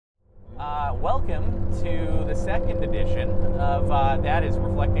welcome to the second edition of That Is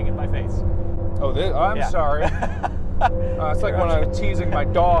Reflecting in My Face. Oh, I'm sorry. It's like when I was teasing my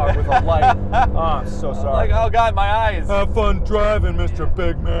dog with a light. Oh, I'm so sorry. Like, oh God, my eyes. Have fun driving, Mr.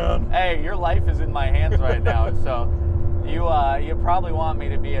 Big Man. Hey, your life is in my hands right now, so you probably want me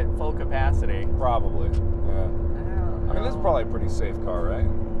to be at full capacity. Probably, yeah. I mean, this is probably a pretty safe car, right?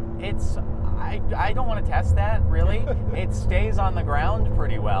 I don't want to test that, really. It stays on the ground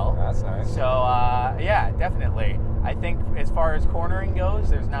pretty well. That's nice. So, yeah, definitely. I think as far as cornering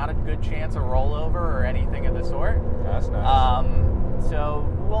goes, there's not a good chance of rollover or anything of the sort. That's nice.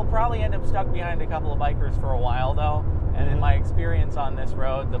 So we'll probably end up stuck behind a couple of bikers for a while, though. And in my experience on this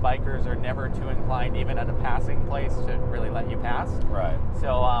road, the bikers are never too inclined, even at a passing place, to really let you pass. Right.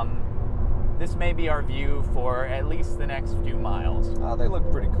 So, this may be our view for at least the next few miles. Oh, they look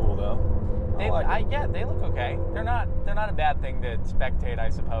pretty cool, though. Yeah, they look okay. They're not a bad thing to spectate, I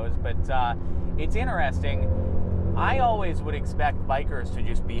suppose. But it's interesting. I always would expect bikers to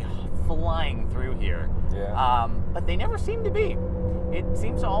just be flying through here. Yeah. But they never seem to be. It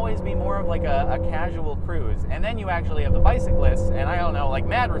seems to always be more of like a casual cruise. And then you actually have the bicyclists, and I don't know, like,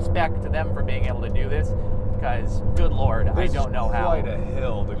 mad respect to them for being able to do this, because, good Lord, I don't know how. It's quite a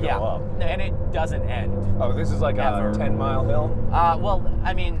hill to go up. And it doesn't end. Oh, this is like ever. a 10-mile hill? Well,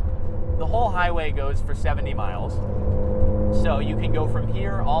 I mean, the whole highway goes for 70 miles. So you can go from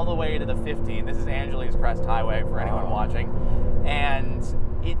here all the way to the 15. This is Angeles Crest Highway for anyone watching. And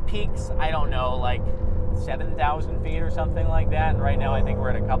it peaks, I don't know, like 7,000 feet or something like that. And right now I think we're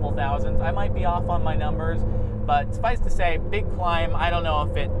at a couple thousand. I might be off on my numbers, but suffice to say, big climb. I don't know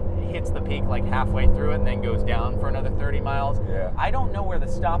if it hits the peak like halfway through it and then goes down for another 30 miles. Yeah. I don't know where the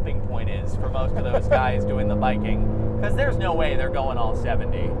stopping point is for most of those guys doing the biking, because there's no way they're going all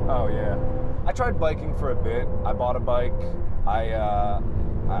 70. Oh, yeah. I tried biking for a bit. I bought a bike.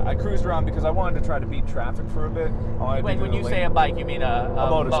 I cruised around because I wanted to try to beat traffic for a bit. Wait, when you say a bike, you mean a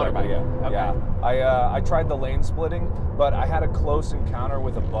motorcycle? motorbike? Yeah. Okay. Yeah. I tried the lane splitting, but I had a close encounter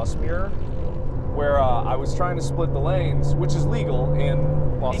with a bus mirror where I was trying to split the lanes, which is legal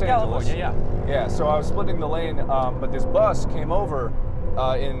in Los Angeles. California, yeah. Yeah. So I was splitting the lane, but this bus came over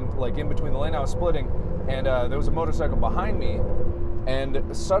in between the lane I was splitting, and there was a motorcycle behind me, and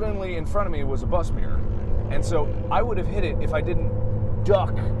suddenly in front of me was a bus mirror, and so I would have hit it if I didn't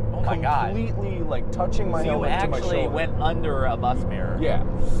duck. Oh my God. Completely like touching my helmet to my shoulder. So you actually went under a bus mirror. Yeah,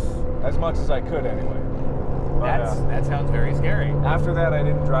 as much as I could anyway. But, that sounds very scary. after that, I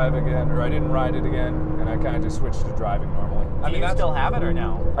didn't drive again, or I didn't ride it again, and I kind of just switched to driving normally. Do you still have it or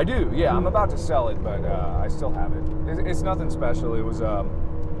no? I do. Yeah, I'm about to sell it, but I still have it. It's nothing special. It was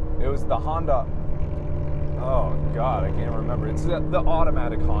the Honda. Oh God, I can't remember. It's the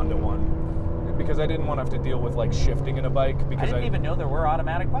automatic Honda one, because I didn't want to have to deal with like shifting in a bike. Because I didn't even know there were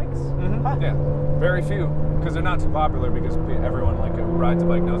automatic bikes. Mm-hmm. Huh. Yeah, very few, because they're not too popular, because everyone like who rides a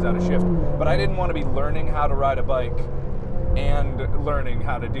bike knows how to shift. But I didn't want to be learning how to ride a bike and learning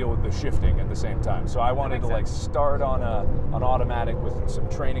how to deal with the shifting at the same time. So I wanted to like start on an automatic with some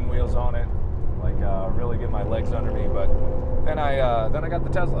training wheels on it, like really get my legs under me. But then I got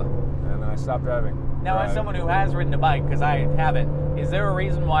the Tesla, and then I stopped driving. Now, as someone who has ridden a bike, because I haven't, is there a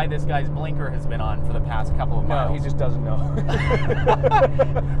reason why this guy's blinker has been on for the past couple of miles? No, he just doesn't know.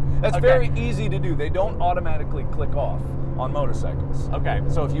 That's very easy to do. They don't automatically click off on motorcycles. Okay.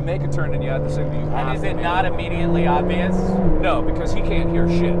 So if you make a turn and you have the signal, you have And is to it make not immediately obvious? No, because he can't hear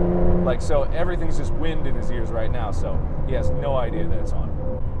shit. Like, so everything's just wind in his ears right now, so he has no idea that it's on.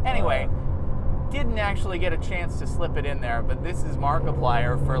 Anyway, didn't actually get a chance to slip it in there, but this is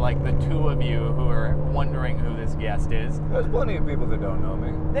Markiplier for like the two of you who are wondering who this guest is. There's plenty of people that don't know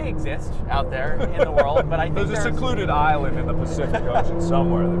me. They exist out there in the world, but I think there's a secluded island in the Pacific Ocean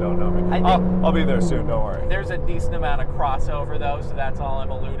somewhere that don't know me. I'll be there soon, don't worry. There's a decent amount of crossover though, so that's all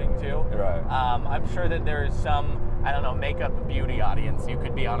I'm alluding to. Right. I'm sure that there's some, I don't know, makeup beauty audience. You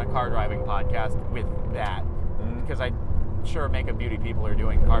could be on a car driving podcast with that, because I'm sure makeup beauty people are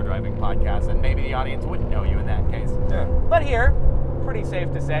doing car driving podcasts, and maybe the audience wouldn't know you in that case. Yeah. But here, pretty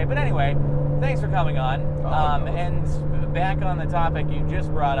safe to say. But anyway, thanks for coming on. And back on the topic you just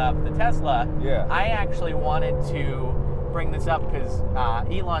brought up, the Tesla. Yeah. I actually wanted to bring this up because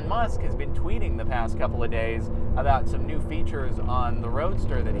Elon Musk has been tweeting the past couple of days about some new features on the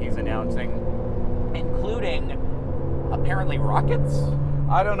Roadster that he's announcing, including apparently rockets.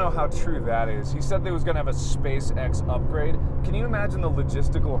 I don't know how true that is. He said they was going to have a SpaceX upgrade. Can you imagine the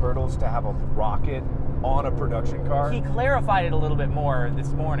logistical hurdles to have a rocket on a production car? He clarified it a little bit more this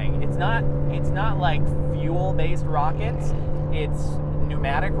morning. It's not like fuel-based rockets. It's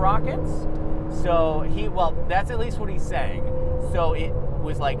pneumatic rockets. So that's at least what he's saying. So it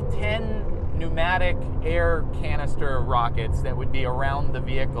was like 10 pneumatic air canister rockets that would be around the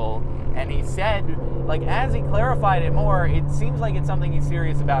vehicle. And he said, like, as he clarified it more, it seems like it's something he's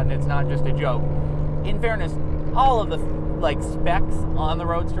serious about and it's not just a joke. In fairness, all of the like specs on the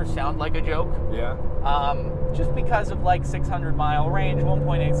Roadster sound like a joke. Yeah. Just because of like 600-mile range,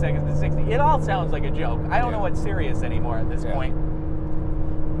 1.8 seconds to 60, it all sounds like a joke. I don't know what's serious anymore at this point.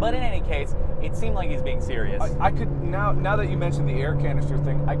 But in any case, it seemed like he's being serious. I could now that you mentioned the air canister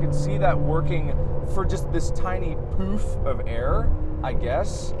thing, I could see that working for just this tiny poof of air, I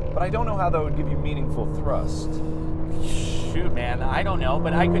guess. But I don't know how that would give you meaningful thrust. Shoot, man, I don't know,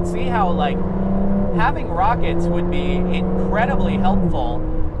 but I could see how like having rockets would be incredibly helpful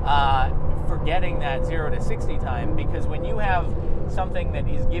for getting that 0 to 60 time, because when you have something that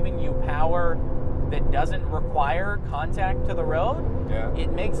is giving you power that doesn't require contact to the road,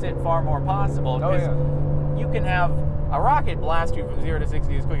 it makes it far more possible, because you can have a rocket blast you from 0 to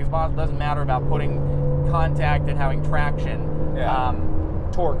 60 as quick as possible. Doesn't matter about putting contact and having traction.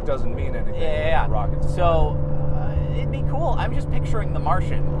 Torque doesn't mean anything. Rockets. So it'd be cool. I'm just picturing The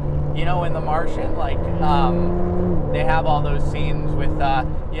Martian. You know, in The Martian, like, they have all those scenes with,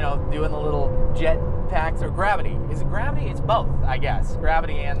 you know, doing the little jet packs, or Gravity. Is it Gravity? It's both, I guess.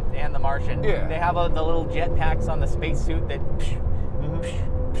 Gravity and The Martian. Yeah. They have the little jet packs on the spacesuit that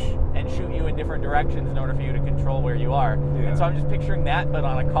and shoot you in different directions in order for you to control where you are. And so I'm just picturing that, but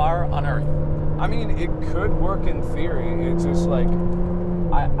on a car on Earth. I mean, it could work in theory. It's just like,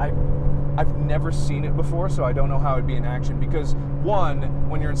 I've never seen it before, so I don't know how it'd be in action, because one,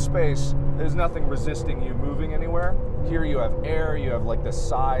 when you're in space, there's nothing resisting you moving anywhere. Here you have air, you have like the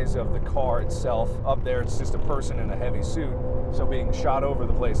size of the car itself. Up there, it's just a person in a heavy suit, so being shot over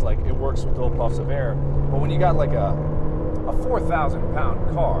the place, like, it works with little puffs of air. But when you got like a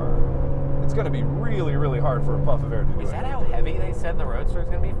 4,000-pound car, it's going to be really, really hard for a puff of air to do. Is that how heavy they said the Roadster is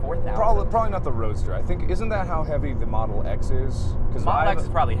going to be? 4,000? Probably not the Roadster. I think, isn't that how heavy the Model X is? The Model X is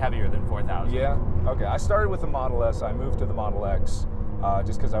probably heavier than 4,000. Yeah? Okay. I started with the Model S. I moved to the Model X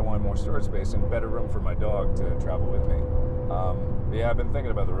just because I wanted more storage space and better room for my dog to travel with me. Yeah, I've been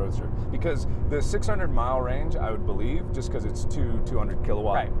thinking about the Roadster. Because the 600-mile range, I would believe, just because it's two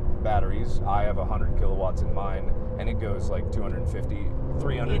 200-kilowatt batteries. I have 100 kilowatts in mine, and it goes like 250,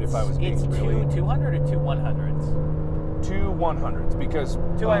 300 if I was being really... It's 200 or two 100s? Two 100s, because...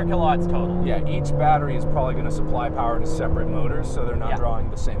 200 kilowatts total. Yeah, each battery is probably going to supply power to separate motors, so they're not drawing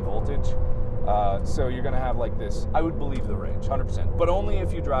the same voltage. So you're going to have like this, I would believe the range, 100%, but only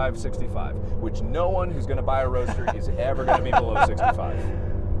if you drive 65, which no one who's going to buy a Roadster is ever going to be below 65.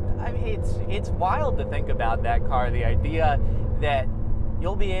 I mean, it's wild to think about that car, the idea that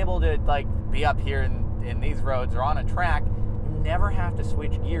you'll be able to like be up here in these roads or on a track, you never have to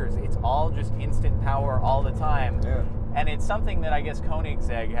switch gears. It's all just instant power all the time. Yeah. And it's something that I guess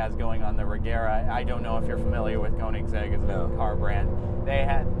Koenigsegg has going on the Regera. I don't know if you're familiar with Koenigsegg as a car brand. They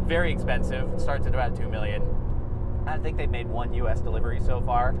had very expensive, starts at about $2 million. I think they've made one US delivery so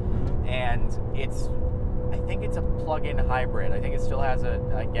far, and I think it's a plug-in hybrid. I think it still has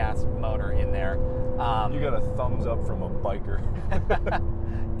a gas motor in there. You got a thumbs up from a biker.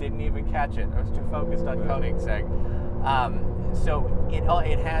 Didn't even catch it. I was too focused on Koenigsegg. So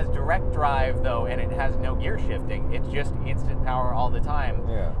it has direct drive though, and it has no gear shifting. It's just instant power all the time.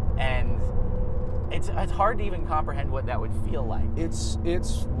 Yeah. And it's hard to even comprehend what that would feel like. It's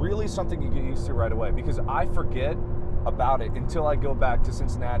really something you get used to right away, because I forget about it until I go back to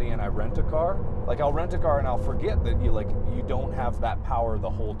Cincinnati and I rent a car. Like, I'll rent a car and I'll forget that you don't have that power the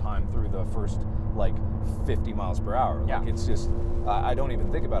whole time through the first like 50 miles per hour. Yeah. Like, it's just I don't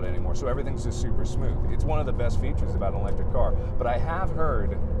even think about it anymore. So everything's just super smooth. It's one of the best features about an electric car. But I have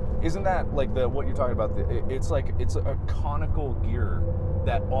heard, isn't that like what you're talking about? It's a conical gear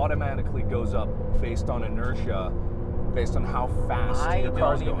that automatically goes up based on inertia, based on how fast your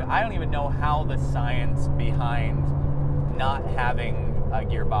car's going. I don't even know how the science behind not having a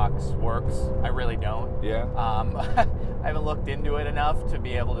gearbox works. I really don't. Yeah. I haven't looked into it enough to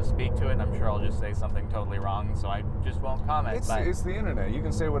be able to speak to it, and I'm sure I'll just say something totally wrong, so I just won't comment. It's the internet. You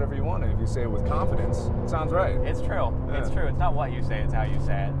can say whatever you want, and if you say it with confidence, it sounds right. It's true. Yeah. It's true. It's not what you say, it's how you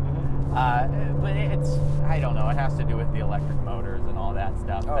say it. Mm-hmm. But I don't know, it has to do with the electric motors and all that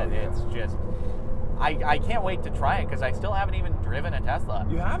stuff. It's just, I can't wait to try it, because I still haven't even driven a Tesla.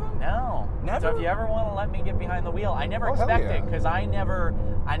 You haven't? No. Never? So if you ever want to let me get behind the wheel, I never expect it, because I never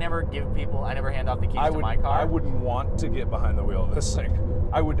hand off the keys to my car. I wouldn't want to get behind the wheel of this thing.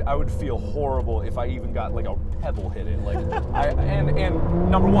 I would feel horrible if I even got like a pebble hit it. Like, and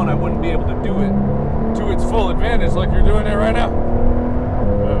number one, I wouldn't be able to do it to its full advantage like you're doing it right now.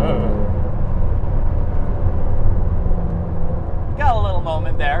 Got a little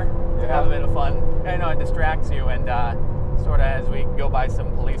moment there. Yeah. have a bit of fun. I know it distracts you, and sort of as we go by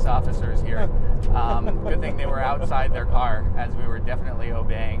some police officers here. Good thing they were outside their car, as we were definitely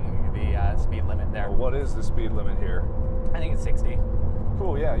obeying the speed limit there. Well, what is the speed limit here? I think it's 60.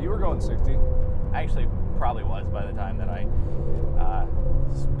 Cool, yeah, you were going 60. I actually probably was by the time that I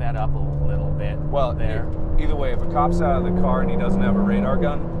sped up a little bit. Well, there. Either way, if a cop's out of the car and he doesn't have a radar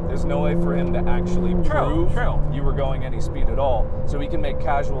gun, there's no way for him to actually prove you were going any speed at all. So he can make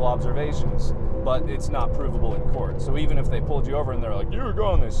casual observations, but it's not provable in court. So even if they pulled you over and they're like, you were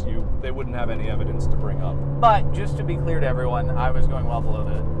going this, they wouldn't have any evidence to bring up. But just to be clear to everyone, I was going well below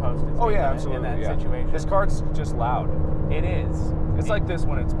the posted speed limit absolutely, in that situation. This car's just loud. It is. It's like this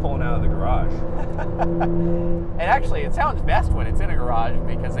when it's pulling out of the garage. And actually, it sounds best when it's in a garage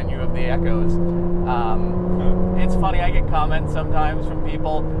because then you have the echoes. It's funny, I get comments sometimes from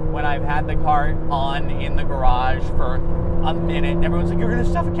people when I've had the car on in the garage for a minute and everyone's like, you're going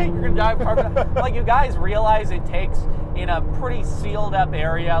to suffocate, you're going to die of carbon. Like, you guys realize it takes, in a pretty sealed up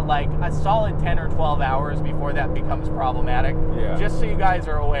area, like a solid 10 or 12 hours before that becomes problematic. Yeah. Just so you guys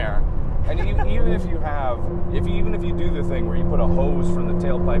are aware. And even if you do the thing where you put a hose from the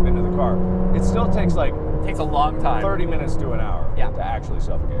tailpipe into the car, it still takes like... It takes a long time. 30 minutes to an hour to actually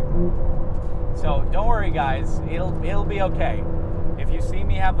suffocate. So don't worry, guys. It'll be okay. If you see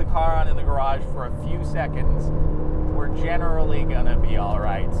me have the car on in the garage for a few seconds, we're generally gonna be all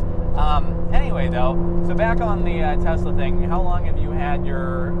right. Anyway, though, so back on the Tesla thing, how long have you had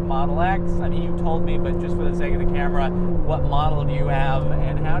your Model X? I mean, you told me, but just for the sake of the camera, what model do you have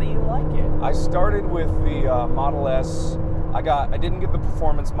and how do you like it? I started with the Model S. I didn't get the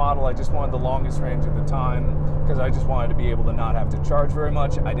performance model. I just wanted the longest range at the time because I just wanted to be able to not have to charge very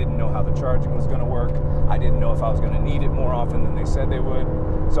much. I didn't know how the charging was going to work. I didn't know if I was going to need it more often than they said they would.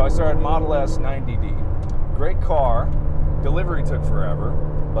 So I started Model S 90D. Great car. Delivery took forever,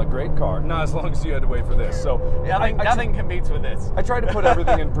 but great car. Not as long as you had to wait for this. So nothing competes with this. I tried to put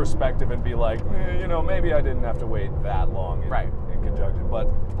everything in perspective and be like, maybe I didn't have to wait that long in conjunction. But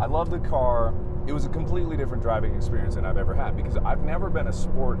I love the car. It was a completely different driving experience than I've ever had because I've never been a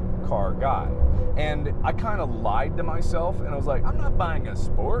sport car guy. And I kind of lied to myself and I was like, I'm not buying a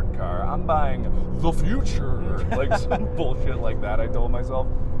sport car, I'm buying the future. Like some bullshit like that I told myself.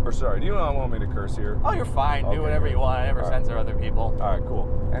 Or sorry, do you not want me to curse here? Oh, you're fine. Okay, do whatever you want. I never censor other people. All right,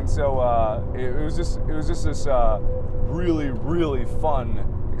 cool. And so it was just this really, really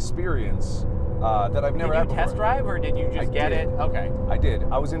fun experience that I've never had before. Did you test drive or did you just get it? Okay. I did.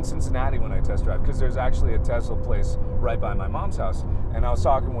 I was in Cincinnati when I test drive because there's actually a Tesla place right by my mom's house. And I was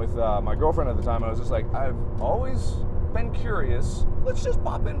talking with my girlfriend at the time. And I was just like, I've always been curious. Let's just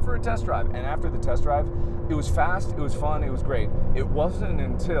pop in for a test drive. And after the test drive, it was fast, it was fun, it was great. It wasn't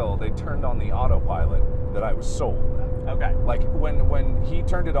until they turned on the autopilot that I was sold. Okay. Like when he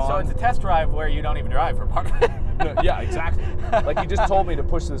turned it on. So it's a test drive where you don't even drive for part of it. No, yeah, exactly. Like he just told me to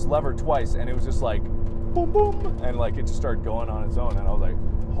push this lever twice and it was just like boom boom and like it just started going on its own and I was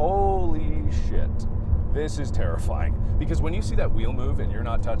like, holy shit. This is terrifying. Because when you see that wheel move and you're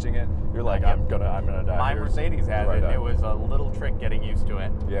not touching it, you're like, I'm gonna die. My Mercedes has it. It was a little trick getting used to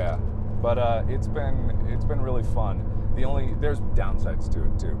it. Yeah. But it's been really fun. There's downsides to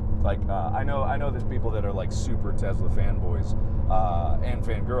it too. Like I know there's people that are like super Tesla fanboys and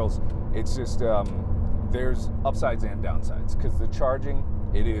fangirls. It's just there's upsides and downsides because the charging,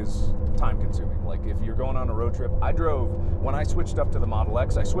 it is time consuming. Like if you're going on a road trip, when I switched up to the Model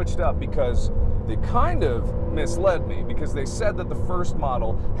X, I switched up because they kind of misled me because they said that the first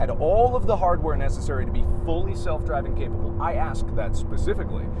model had all of the hardware necessary to be fully self-driving capable. I asked that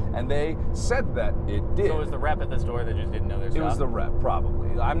specifically, and they said that it did. So it was the rep at the store that just didn't know their stuff? It was the rep,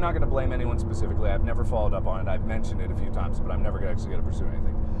 probably. I'm not going to blame anyone specifically. I've never followed up on it. I've mentioned it a few times, but I'm never actually going to pursue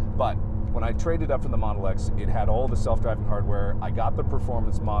anything. But when I traded up from the Model X, it had all the self-driving hardware. I got the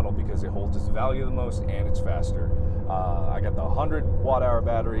performance model because it holds its value the most and it's faster. I got the 100 watt-hour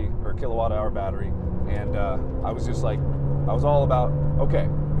battery, or kilowatt-hour battery, and I was just like, I was all about, okay,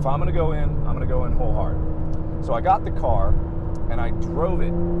 if I'm gonna go in, I'm gonna go in whole hard. So I got the car, and I drove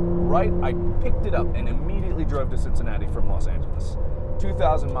it I picked it up and immediately drove to Cincinnati from Los Angeles.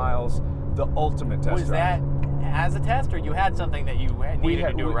 2,000 miles, the ultimate test drive. Was that as a test, or you had something that you needed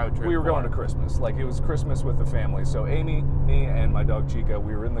to do a road trip We were going to Christmas. Like, it was Christmas with the family. So Amy, me, and my dog Chica,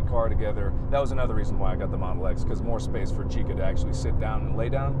 we were in the car together. That was another reason why I got the Model X, because more space for Chica to actually sit down and lay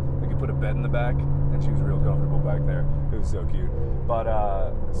down. We could put a bed in the back, and she was real comfortable back there. It was so cute. But,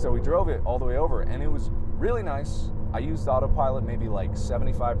 so we drove it all the way over, and it was really nice. I used autopilot maybe like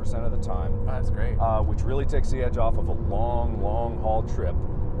 75% of the time. Oh, that's great. Which really takes the edge off of a long haul trip.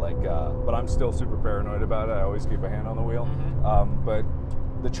 Like, but I'm still super paranoid about it. I always keep a hand on the wheel. Mm-hmm. But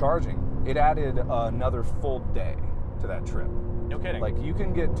the charging, it added another full day to that trip. No kidding. Like, you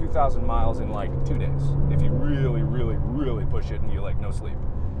can get 2,000 miles in like 2 days if you really, really, really push it and you like no sleep.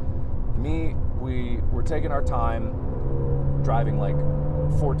 We were taking our time, driving like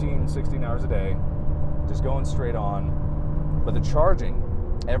 14, 16 hours a day, just going straight on. But the charging,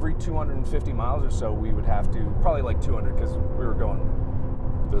 every 250 miles or so, we would have to, probably like 200, because we were going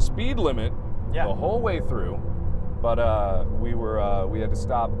the speed limit the whole way through. But we had to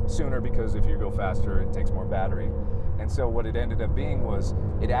stop sooner because if you go faster, it takes more battery. And so what it ended up being was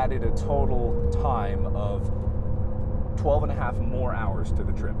it added a total time of 12 and a half more hours to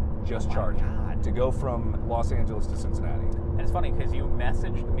the trip, just charging, to go from Los Angeles to Cincinnati. And it's funny because you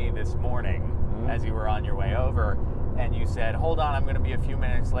messaged me this morning as you were on your way over, and you said, hold on, I'm going to be a few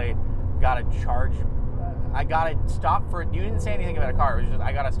minutes late, gotta charge, I gotta stop for it. You didn't say anything about a car, it was just,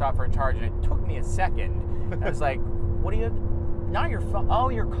 I gotta stop for a charge, and it took me a second. I was like, what do you, not your phone, oh,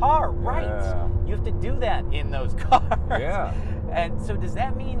 your car, right. Yeah. You have to do that in those cars. Yeah. And so does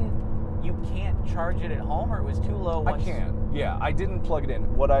that mean you can't charge it at home, or it was too low once? I can, yeah. I didn't plug it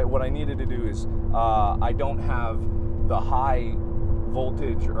in. What I needed to do is, I don't have the high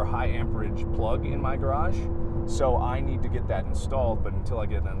voltage or high amperage plug in my garage, so I need to get that installed, but until I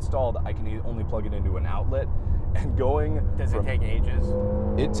get that installed, I can only plug it into an outlet. And going... Does it take ages?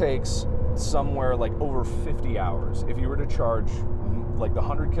 It takes somewhere like over 50 hours. If you were to charge like the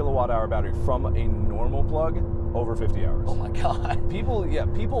 100 kilowatt hour battery from a normal plug, over 50 hours. Oh my God.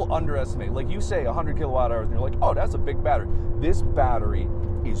 People underestimate. Like, you say 100 kilowatt hours and you're like, oh, that's a big battery. This battery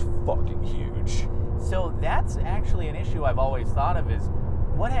is fucking huge. So that's actually an issue I've always thought of, is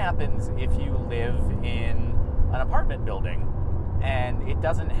what happens if you live in an apartment building and it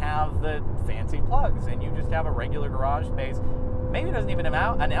doesn't have the fancy plugs and you just have a regular garage space? Maybe it doesn't even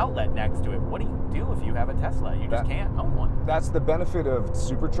have an outlet next to it. What do you do if you have a Tesla? You just can't own one. That's the benefit of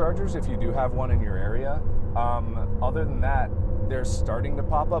superchargers if you do have one in your area. Other than that, they're starting to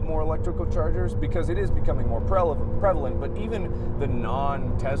pop up more electrical chargers because it is becoming more prevalent, but even the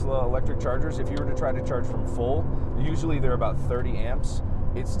non-Tesla electric chargers, if you were to try to charge from full, usually they're about 30 amps.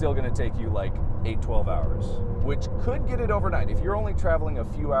 It's still going to take you like 8-12 hours, which could get it overnight. If you're only traveling a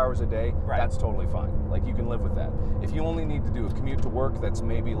few hours a day, that's totally fine. Like, you can live with that. If you only need to do a commute to work that's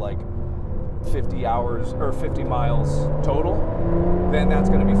maybe like 50 hours or 50 miles total, then that's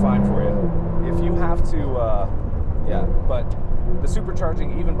going to be fine for you. If you have to, but the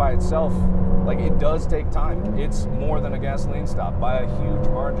supercharging, even by itself, like, it does take time. It's more than a gasoline stop by a huge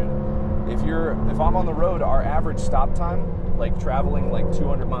margin. If I'm on the road, our average stop time, like traveling like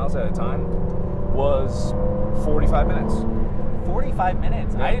 200 miles at a time, was 45 minutes. 45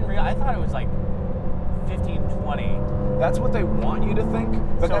 minutes? Yeah. I didn't realize, I thought it was like 15, 20. That's what they want you to think.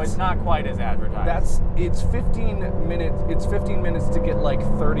 But so it's not quite as advertised. It's 15 minutes to get like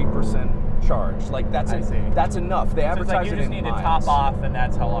 30% charge. Like, that's enough. They advertise it in miles. You just need to top off, and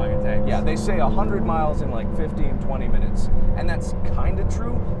that's how long it takes. Yeah, they say 100 miles in like 15, 20 minutes. And that's kind of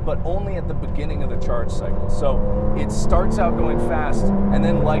true, but only at the beginning of the charge cycle. So it starts out going fast, and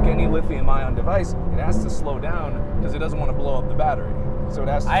then, like any lithium-ion device, it has to slow down because it doesn't want to blow up the battery. So it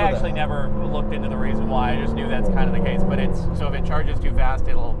has to. I actually never looked into the reason why. I just knew that's kind of the case. But so if it charges too fast,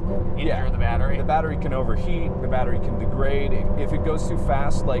 it'll injure the battery. The battery can overheat. The battery can degrade. If it goes too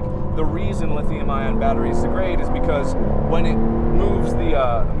fast, like, the reason lithium-ion batteries degrade is because when it moves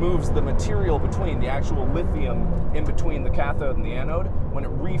the material between the actual lithium in between the cathode and the anode, when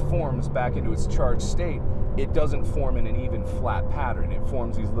it reforms back into its charged state, it doesn't form in an even flat pattern. It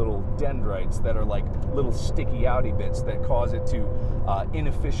forms these little dendrites that are like little sticky outy bits that cause it to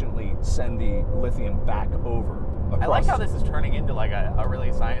inefficiently send the lithium back over. I like how this is turning into like a really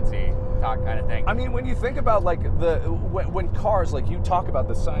sciencey talk kind of thing. I mean, when you think about like when cars, like, you talk about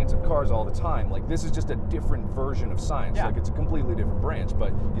the science of cars all the time, like, this is just a different version of science. Yeah. Like, it's a completely different branch,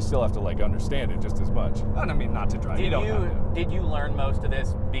 but you still have to like understand it just as much. And I mean, not to drive. Did you learn most of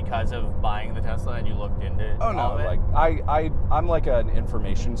this because of buying the Tesla and you looked into all of it? Like, I'm like an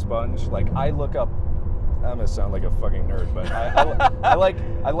information sponge. Like, I look up. I'm gonna sound like a fucking nerd, but I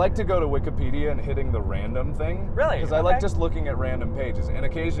like to go to Wikipedia and hitting the random thing. Really? Because I like just looking at random pages, and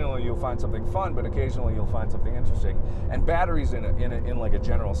occasionally you'll find something fun, but occasionally you'll find something interesting. And batteries, in like a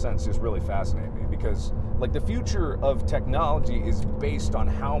general sense, just really fascinate me because, like, the future of technology is based on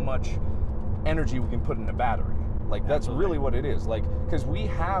how much energy we can put in a battery. Like, that's really what it is. Like, because we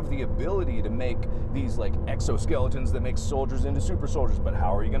have the ability to make these like exoskeletons that make soldiers into super soldiers, but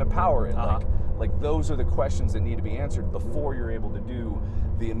how are you going to power it? Like, those are the questions that need to be answered before you're able to do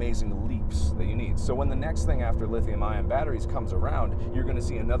the amazing leaps that you need. So when the next thing after lithium-ion batteries comes around, you're going to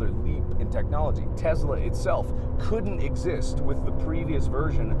see another leap in technology. Tesla itself couldn't exist with the previous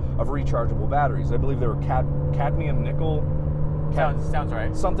version of rechargeable batteries. I believe they were cadmium nickel. Sounds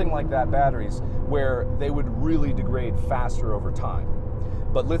right. Something like that batteries, where they would really degrade faster over time.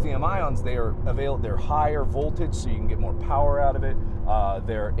 But lithium ions, they're higher voltage, so you can get more power out of it.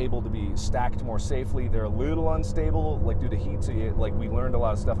 They're able to be stacked more safely. They're a little unstable, like due to heat. So we learned a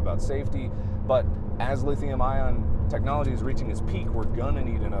lot of stuff about safety. But as lithium ion technology is reaching its peak, we're gonna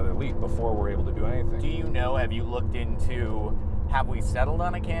need another leap before we're able to do anything. Do you know? Have you looked into? Have we settled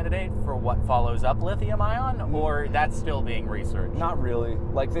on a candidate for what follows up lithium-ion, or that's still being researched? Not really.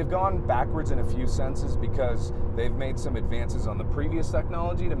 Like, they've gone backwards in a few senses because they've made some advances on the previous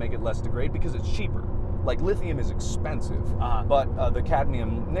technology to make it less degrade because it's cheaper. Like, lithium is expensive, but the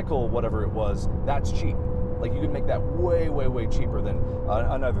cadmium nickel, whatever it was, that's cheap. Like, you can make that way, way, way cheaper than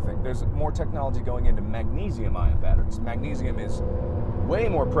another thing. There's more technology going into magnesium-ion batteries. Magnesium is way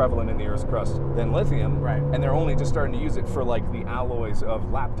more prevalent in the Earth's crust than lithium, right? And they're only just starting to use it for like the alloys of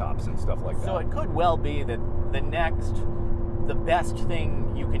laptops and stuff like that. So it could well be that the best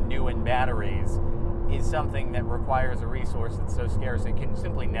thing you can do in batteries is something that requires a resource that's so scarce it can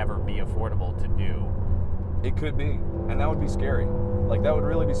simply never be affordable to do. It could be, and that would be scary. Like, that would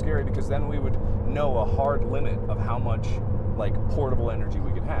really be scary, because then we would know a hard limit of how much like portable energy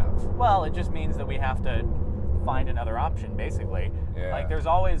we could have. Well, it just means that we have to find another option, basically. Yeah. Like, there's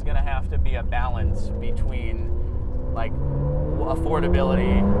always going to have to be a balance between like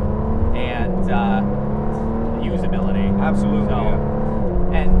affordability and usability. Absolutely. So,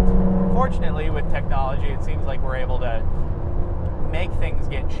 yeah. And fortunately, with technology, it seems like we're able to make things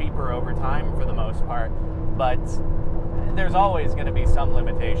get cheaper over time for the most part, but there's always going to be some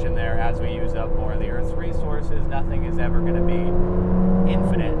limitation there as we use up more of the Earth's resources. Nothing is ever going to be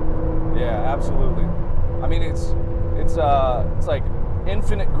infinite. Yeah, absolutely. I mean, it's like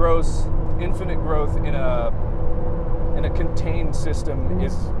infinite growth in a contained system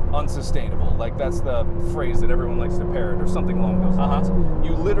is unsustainable. Like, that's the phrase that everyone likes to parrot, or something along those lines.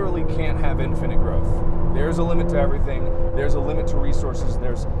 You literally can't have infinite growth. There's a limit to everything. There's a limit to resources.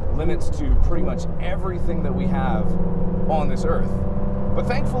 There's limits to pretty much everything that we have on this Earth. But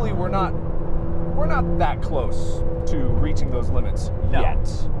thankfully, we're not that close to reaching those limits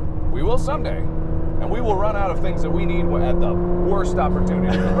yet. We will someday, and we will run out of things that we need at the worst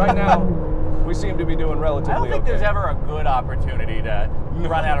opportunity. Right now, we seem to be doing relatively okay. I don't think there's ever a good opportunity to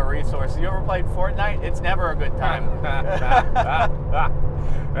run out of resources. You ever played Fortnite? It's never a good time.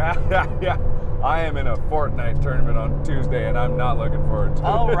 Yeah. I am in a Fortnite tournament on Tuesday, and I'm not looking forward to it.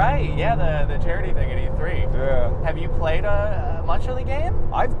 Oh, right. Yeah, the charity thing at E3. Yeah. Have you played much of the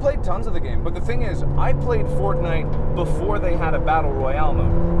game? I've played tons of the game, but the thing is, I played Fortnite before they had a Battle Royale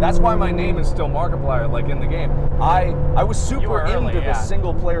mode. That's why my name is still Markiplier, like, in the game. I was super into the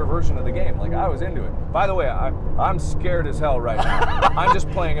single-player version of the game. Like, I was into it. By the way, I'm scared as hell right now. I'm just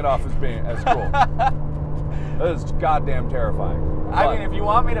playing it off as cool. This is goddamn terrifying. I mean, if you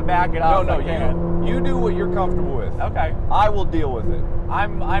want me to back it up, you do what you're comfortable with. Okay. I will deal with it.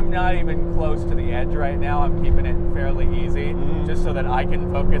 I'm not even close to the edge right now. I'm keeping it fairly easy, just so that I can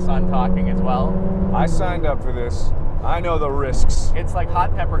focus on talking as well. I signed up for this. I know the risks. It's like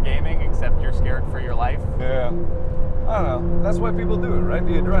Hot Pepper Gaming, except you're scared for your life. Yeah. I don't know. That's why people do it, right?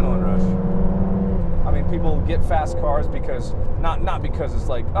 The adrenaline rush. I mean, people get fast cars because, not because it's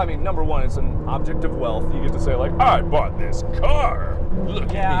like, I mean, number one, it's an object of wealth. You get to say, like, I bought this car.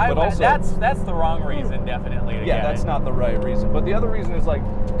 Look at me. But also, that's the wrong reason, definitely. To yeah, that's not the right reason. But the other reason is, like,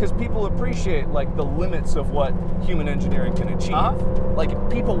 because people appreciate, like, the limits of what human engineering can achieve. Like,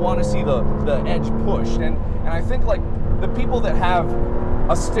 people want to see the edge pushed. And I think, like, the people that have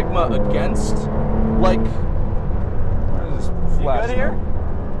a stigma against, like, you good here?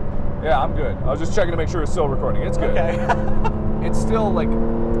 Yeah, I'm good. I was just checking to make sure it's still recording. It's good. Okay. It's still, like,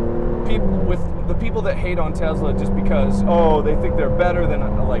 the people that hate on Tesla just because, oh, they think they're better than,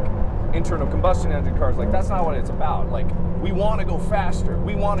 like, internal combustion engine cars. Like, that's not what it's about. Like, we want to go faster.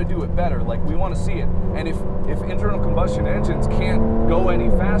 We want to do it better. Like, we want to see it. And if internal combustion engines can't go any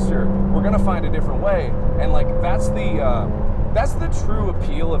faster, we're going to find a different way. And, like, that's the true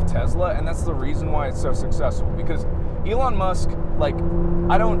appeal of Tesla, and that's the reason why it's so successful. Because Elon Musk, like,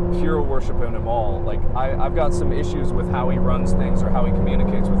 I don't hero worship him at all. Like, I've got some issues with how he runs things or how he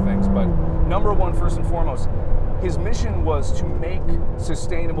communicates with things. But number one, first and foremost, his mission was to make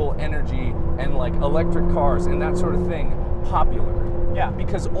sustainable energy and, like, electric cars and that sort of thing popular. Yeah,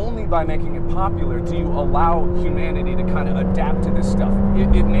 because only by making it popular do you allow humanity to kind of adapt to this stuff.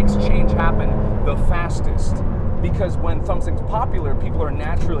 It makes change happen fastest, because when something's popular, people are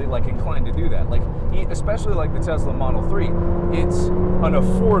naturally like inclined to do that. Like, especially like the Tesla Model 3, it's an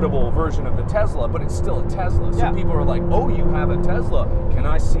affordable version of the Tesla, but it's still a Tesla. So people are like, oh, you have a Tesla, can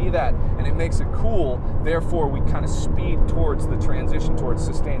I see that? And it makes it cool. Therefore, we kind of speed towards the transition towards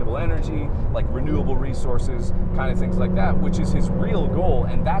sustainable energy, like renewable resources, kind of things like that, which is his real goal.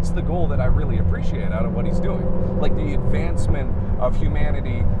 And that's the goal that I really appreciate out of what he's doing. Like the advancement of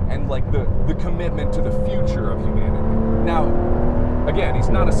humanity and like the commitment to the future of humanity. Now, again, he's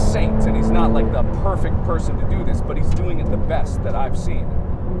not a saint and he's not like the perfect person to do this, but he's doing it the best that I've seen.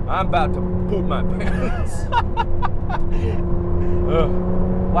 I'm about to poop my pants.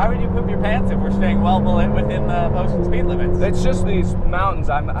 Why would you poop your pants if we're staying well within the posted speed limits? It's just these mountains.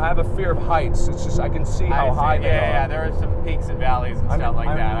 I have a fear of heights. It's just I can see how high they are. Yeah, there are some peaks and valleys and stuff like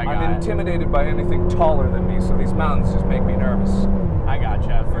that. I'm intimidated by anything taller than me, so these mountains just make me nervous. I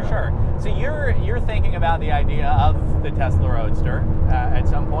gotcha, for sure. So you're thinking about the idea of the Tesla Roadster at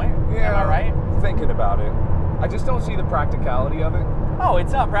some point? Yeah, am I right? Thinking about it. I just don't see the practicality of it. Oh,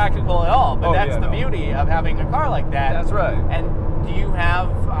 it's not practical at all, but that's the beauty of having a car like that. That's right. And do you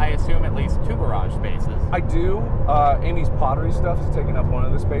have, I assume, at least 2 garage spaces? I do. Amy's pottery stuff is taking up one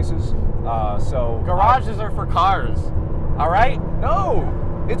of the spaces. So garages are for cars, all right? No,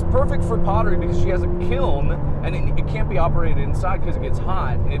 it's perfect for pottery because she has a kiln and it can't be operated inside because it gets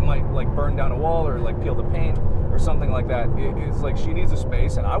hot. It might like burn down a wall or like peel the paint or something like that. It's like she needs a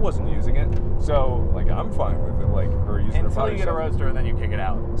space and I wasn't using it, so like I'm fine with it. Like her using until you get a Roadster and then you kick it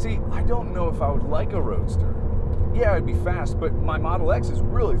out. See, I don't know if I would like a Roadster. Yeah, it'd be fast, but my Model X is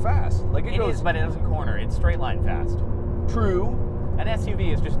really fast. Like it goes, but it doesn't corner. It's straight line fast. True. An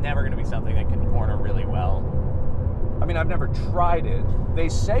SUV is just never going to be something that can corner really well. I mean, I've never tried it. They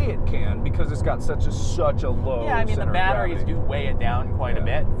say it can because it's got such a low. Yeah, I mean the batteries do weigh it down quite a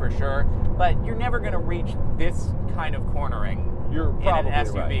bit for sure, but you're never going to reach this kind of cornering in an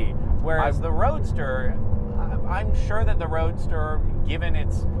SUV. Right. Whereas the Roadster, I'm sure that the Roadster, given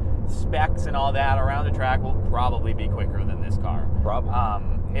its specs and all that around the track, will probably be quicker than this car. Probably.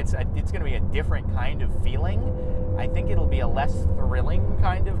 It's going to be a different kind of feeling. I think it'll be a less thrilling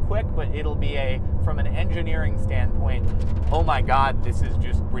kind of quick, but it'll be from an engineering standpoint, oh my God, this is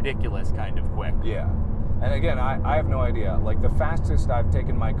just ridiculous kind of quick. Yeah. And again, I have no idea. Like the fastest I've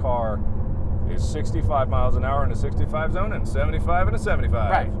taken my car is 65 miles an hour in a 65 zone and 75 in a 75.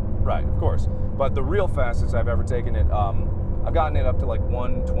 Right. Right, of course. But the real fastest I've ever taken it, I've gotten it up to like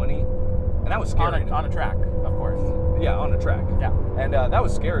 120, and that was scary. On a track, of course. Yeah, on a track. Yeah. And that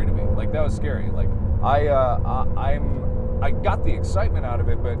was scary to me. Like that was scary. Like I got the excitement out of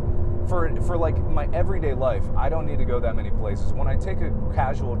it, but for like my everyday life, I don't need to go that many places. When I take a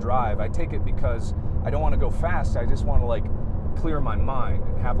casual drive, I take it because I don't want to go fast. I just want to like clear my mind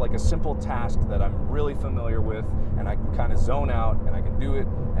and have like a simple task that I'm really familiar with, and I can kind of zone out and I can do it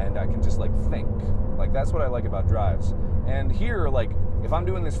and I can just like think. Like that's what I like about drives. And here, like if I'm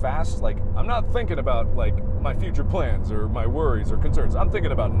doing this fast, like I'm not thinking about like my future plans or my worries or concerns. I'm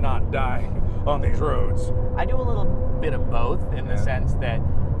thinking about not dying on these roads. I do a little bit of both in the sense that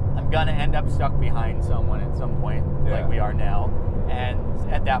I'm gonna end up stuck behind someone at some point, like we are now,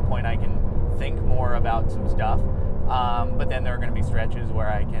 and at that point I can think more about some stuff. But then there are going to be stretches where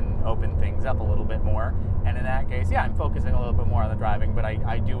I can open things up a little bit more, and in that case, yeah, I'm focusing a little bit more on the driving, but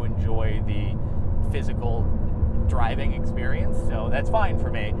I do enjoy the physical driving experience, so that's fine for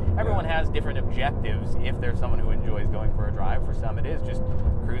me. Everyone has different objectives. If there's someone who enjoys going for a drive, for some it is just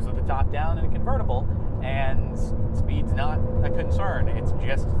cruise with the top down in a convertible, and speed's not a concern. It's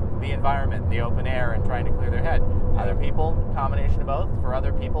just the environment, the open air, and trying to clear their head. Other people, combination of both. For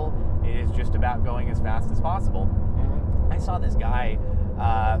other people, it is just about going as fast as possible. I saw this guy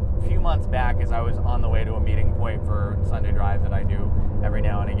a few months back as I was on the way to a meeting point for Sunday Drive that I do every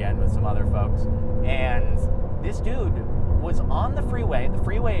now and again with some other folks. And this dude was on the freeway. The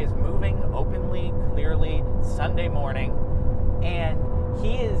freeway is moving openly, clearly, Sunday morning, and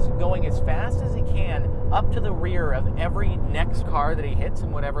he is going as fast as he can up to the rear of every next car that he hits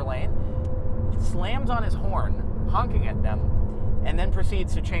in whatever lane, slams on his horn, honking at them, and then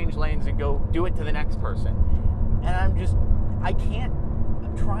proceeds to change lanes and go do it to the next person. And I'm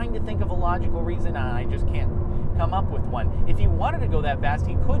trying to think of a logical reason, and I just can't come up with one. If he wanted to go that fast,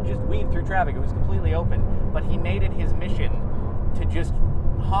 he could just weave through traffic. It was completely open, but he made it his mission to just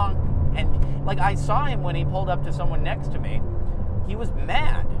honk. And like I saw him when he pulled up to someone next to me, he was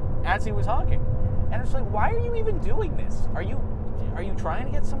mad as he was honking. And it's like, why are you even doing this? Are you trying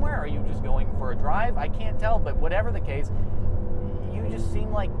to get somewhere? Are you just going for a drive? I can't tell, but whatever the case, you just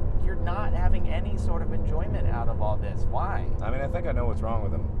seem like you're not having any sort of enjoyment out of all this. Why? I mean, I think I know what's wrong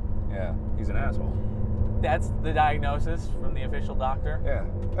with him. Yeah, he's an asshole. That's the diagnosis from the official doctor? Yeah.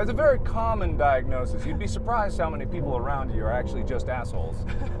 It's a very common diagnosis. You'd be surprised how many people around you are actually just assholes.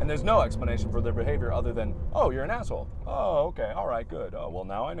 And there's no explanation for their behavior other than, oh, you're an asshole. Oh, okay, all right, good. Oh, well,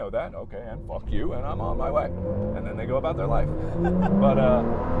 now I know that. Okay, and fuck you, and I'm on my way. And then they go about their life. But,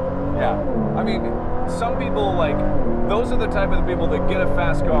 yeah. I mean, some people, like, those are the type of the people that get a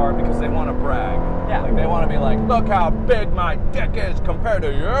fast car because they want to brag. Yeah. Like, they want to be like, look how big my dick is compared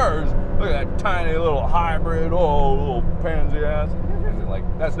to yours. Look at that tiny little hybrid, oh, little pansy ass. Like,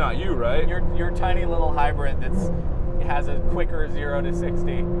 that's not you, right? Your tiny little hybrid has a quicker 0 to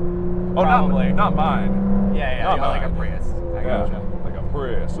 60. Oh, probably. Not mine. Yeah, Not like a mine. Prius. I gotcha. Like a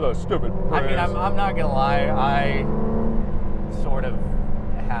Prius, a stupid Prius. I mean, I'm not gonna lie. I sort of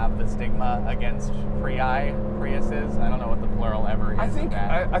have the stigma against Priuses. I don't know what the plural ever is.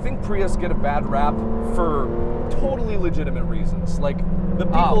 I think Prius get a bad rap for totally legitimate reasons. Like the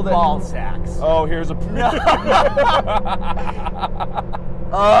people that ball sacks. Oh, here's a Prius.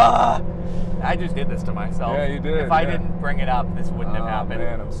 I just did this to myself. Yeah, you did. If I didn't bring it up, this wouldn't have happened.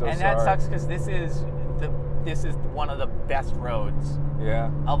 Man, I'm so sorry. And that sucks because this is one of the best roads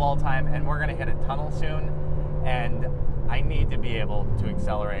of all time, and we're gonna hit a tunnel soon, and I need to be able to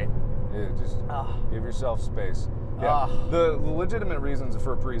accelerate. Yeah, just give yourself space. Yeah, the legitimate reasons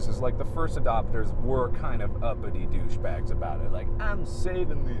for Prius is like the first adopters were kind of uppity douchebags about it. Like, I'm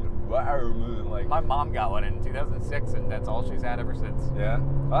saving the environment. Like, my mom got one in 2006, and that's all she's had ever since. Yeah,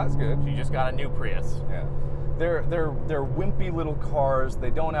 that's good. She just got a new Prius. Yeah, they're wimpy little cars. They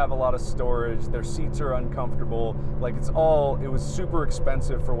don't have a lot of storage. Their seats are uncomfortable. Like, it was super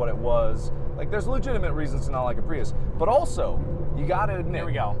expensive for what it was. Like, there's legitimate reasons to not like a Prius, but also you gotta admit. Here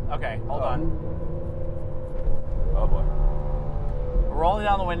we go. Okay, hold on. Oh boy. We're rolling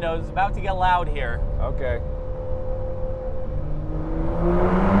down the windows. It's about to get loud here. Okay.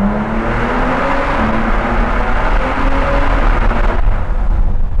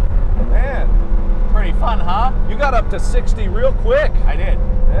 Man. Pretty fun, huh? You got up to 60 real quick. I did.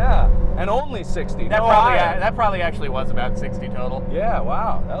 Yeah. And only 60. That probably actually was about 60 total. Yeah,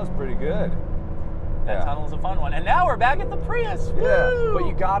 wow. That was pretty good. That tunnel's a fun one. And now we're back at the Prius. Yeah. Woo! But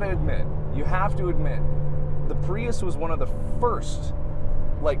you have to admit, the Prius was one of the first,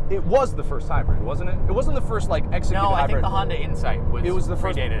 like, it was the first hybrid, wasn't it? It wasn't the first, like, executed hybrid. No, I think the Honda Insight was the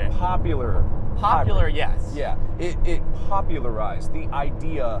first predated popular hybrid. Yes. Yeah, it popularized the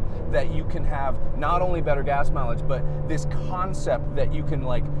idea that you can have not only better gas mileage, but this concept that you can,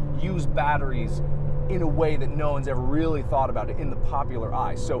 like, use batteries in a way that no one's ever really thought about it in the popular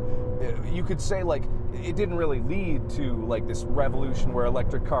eye. So you could say, like, it didn't really lead to, like, this revolution where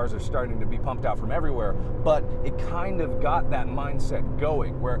electric cars are starting to be pumped out from everywhere, but it kind of got that mindset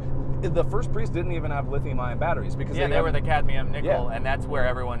going where the first Prius didn't even have lithium-ion batteries because they were the cadmium nickel, and that's where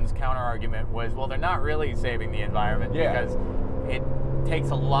everyone's counter argument was, well, they're not really saving the environment because it takes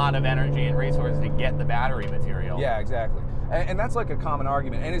a lot of energy and resources to get the battery material. Yeah, exactly. And that's like a common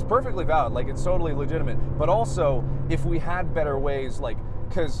argument, and it's perfectly valid, like it's totally legitimate, but also if we had better ways, like,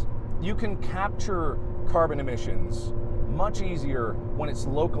 because you can capture carbon emissions much easier when it's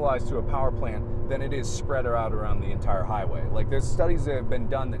localized to a power plant than it is spread out around the entire highway. Like, there's studies that have been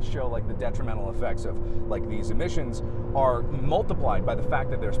done that show, like, the detrimental effects of, like, these emissions are multiplied by the fact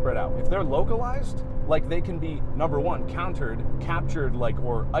that they're spread out. If they're localized, like, they can be, number one, captured, like,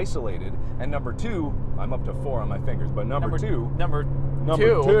 or isolated, and number two, I'm up to 4 on my fingers, but number two,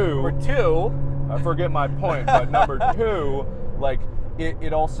 I forget my point, but number two, like,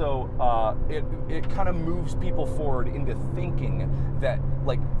 it also it kind of moves people forward into thinking that,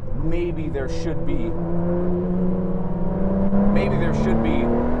 like, maybe there should be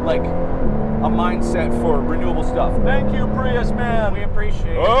like a mindset for renewable stuff. Thank you, Prius man. We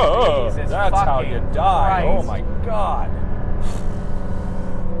appreciate it. Oh, Jesus, that's how you die. Christ. Oh my God.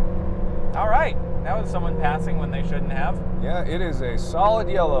 All right, that was someone passing when they shouldn't have. Yeah, it is a solid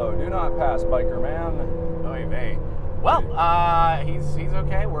yellow. Do not pass, biker man. Oy vey. Well, he's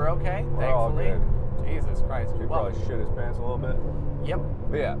okay. We're okay. We're thankfully. all good. Jesus Christ. He probably shit his pants a little bit. Yep.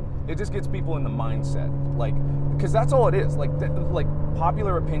 But yeah, it just gets people in the mindset, like, because that's all it is. Like, like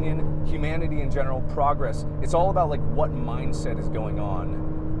popular opinion, humanity in general, progress. It's all about, like, what mindset is going on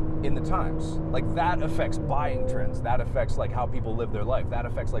in the times. Like, that affects buying trends. That affects, like, how people live their life. That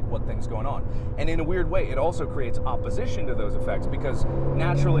affects, like, what things going on. And in a weird way, it also creates opposition to those effects, because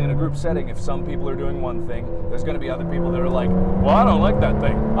naturally in a group setting, if some people are doing one thing, there's going to be other people that are like, well, I don't like that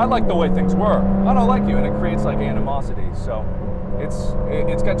thing. I like the way things were. I don't like you. And it creates, like, animosity. So it's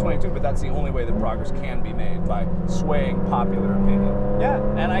catch-22, but that's the only way that progress can be made, by swaying popular opinion. Yeah,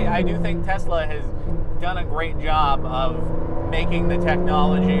 and I do think Tesla has done a great job of making the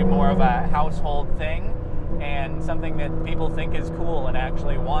technology more of a household thing. and something that people think is cool and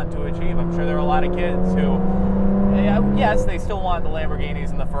actually want to achieve. I'm sure there are a lot of kids who, yes, they still want the Lamborghinis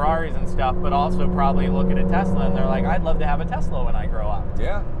and the Ferraris and stuff, but also probably look at a Tesla and they're like, I'd love to have a Tesla when I grow up.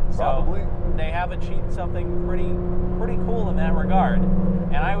 Yeah, probably. So they have achieved something pretty cool in that regard.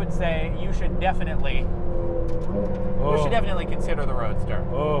 And I would say you should definitely consider the Roadster.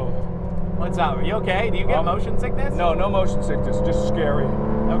 Oh. What's up? Are you okay? Do you get motion sickness? No, no motion sickness, just scary.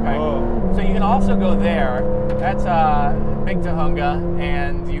 Okay. Oh. So you can also go there. That's Big Tahunga,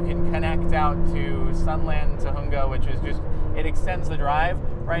 and you can connect out to Sunland Tahunga, which is just, it extends the drive.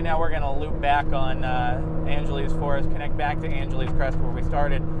 Right now we're going to loop back on Angeles Forest, connect back to Angeles Crest where we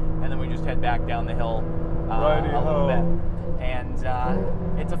started, and then we just head back down the hill a little bit. And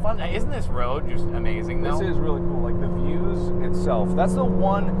it's a fun, isn't this road just amazing though? This is really cool, like the views itself. That's the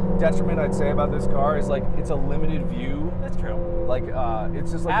one detriment I'd say about this car is like it's a limited view. That's true. Like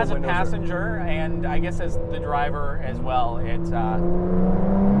it's just like as a passenger and I guess as the driver as well, it's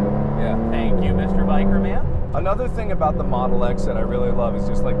yeah. Thank you, Mr. Biker Man. Another thing about the Model X that I really love is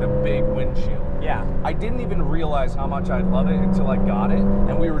just like the big windshield. Yeah. I didn't even realize how much I'd love it until I got it,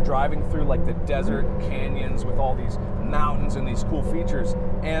 and we were driving through like the desert canyons with all these mountains and these cool features,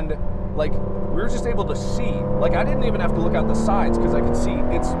 and like we were just able to see. Like I didn't even have to look out the sides because I could see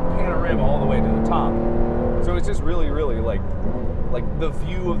its panorama all the way to the top. So it's just really, really like the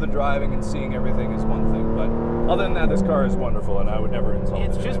view of the driving and seeing everything is one thing, but other than that, this car is wonderful, and I would never insult it.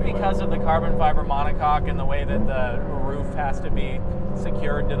 It's just anyway. because of the carbon fiber monocoque and the way that the roof has to be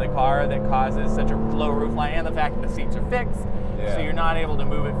secured to the car that causes such a low roof line, and the fact that the seats are fixed, so you're not able to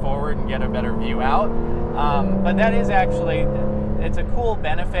move it forward and get a better view out. But that is actually, it's a cool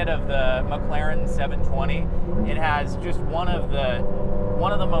benefit of the McLaren 720. It has just one of the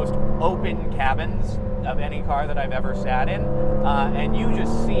most open cabins of any car that I've ever sat in, and you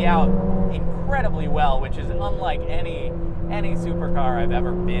just see out incredibly well, which is unlike any supercar I've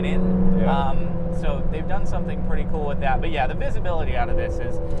ever been in. Yeah. So they've done something pretty cool with that. But yeah, the visibility out of this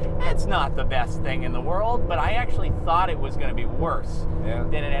it's not the best thing in the world, but I actually thought it was going to be worse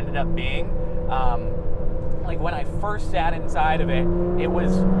than it ended up being. Like when I first sat inside of it, it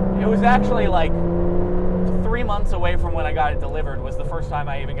was actually like 3 months away from when I got it delivered was the first time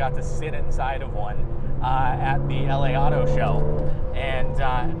I even got to sit inside of one at the LA Auto Show. And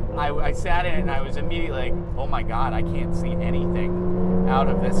I sat in it and I was immediately like, oh my God, I can't see anything out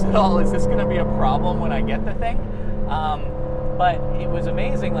of this at all. Is this going to be a problem when I get the thing? But it was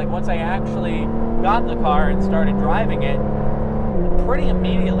amazing. Like once I actually got the car and started driving it, pretty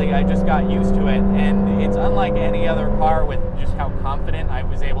immediately I just got used to it, and it's unlike any other car with just how confident I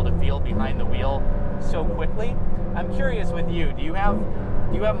was able to feel behind the wheel so quickly. I'm curious with you, do you have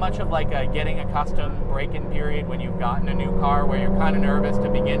much of like a getting accustomed break-in period when you've gotten a new car where you're kind of nervous to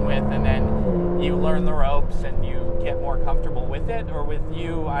begin with and then you learn the ropes and you get more comfortable with it? Or with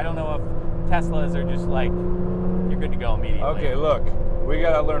you, I don't know if Teslas are just like, you're good to go immediately. Okay, look, we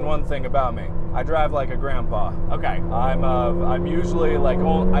gotta learn one thing about me. I drive like a grandpa. Okay. I'm usually like,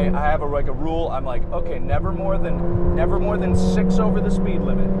 I have a rule. I'm like, okay, never more than 6 over the speed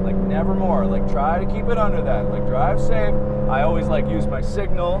limit. Like never more. Like try to keep it under that. Like drive safe. I always like use my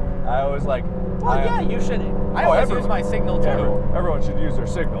signal. I always like. Well, yeah, you should. I always use my signal too. Everyone should use their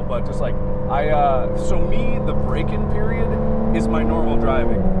signal, but just like so me, the break-in period is my normal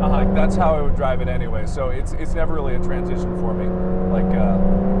driving. Like that's how I would drive it anyway. So it's never really a transition for me. Like,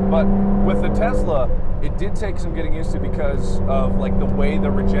 but with the Tesla, it did take some getting used to because of like the way the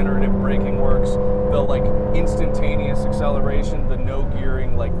regenerative braking works, the like instantaneous acceleration, the no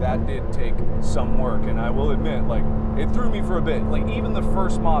gearing, like that did take some work. And I will admit, like it threw me for a bit. Like even the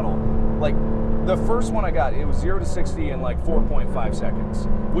first model, like the first one I got, it was 0 to 60 in like 4.5 seconds,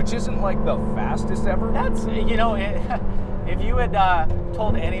 which isn't like the fastest ever. That's, you know, if you had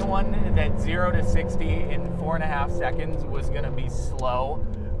told anyone that 0 to 60 in 4.5 seconds was going to be slow,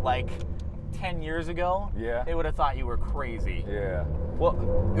 like 10 years ago, they would have thought you were crazy. Yeah.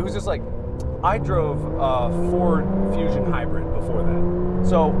 Well, it was just like, I drove a Ford Fusion Hybrid before that.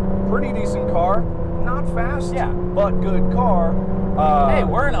 So, pretty decent car, not fast, but good car. Hey,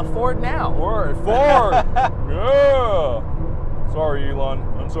 we're in a Ford now. We're in Ford! Yeah! Sorry, Elon.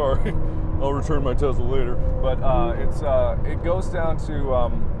 I'm sorry. I'll return my Tesla later. But it goes down to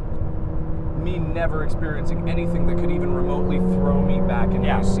me never experiencing anything that could even remotely throw me back into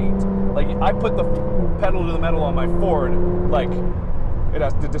my seat. Like, I put the pedal to the metal on my Ford, like, it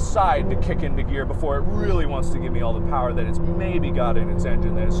has to decide to kick into gear before it really wants to give me all the power that it's maybe got in its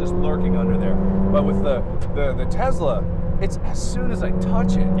engine, that it's just lurking under there. But with the Tesla, it's as soon as I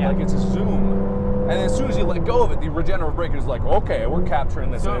touch it, like it's a zoom. And as soon as you let go of it, the regenerative braking is like, okay, we're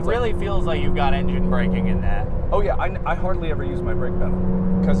capturing this. So it really feels like you've got engine braking in that. Oh yeah, I hardly ever use my brake pedal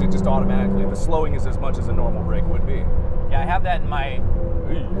because it just automatically, the slowing is as much as a normal brake would be. Yeah, I have that in my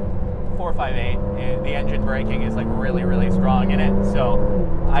 458. The engine braking is like really, really strong in it,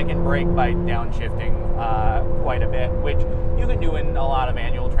 so I can brake by downshifting quite a bit, which you can do in a lot of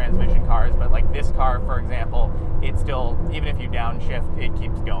manual transmission cars, but like this car, for example, it still, even if you downshift, it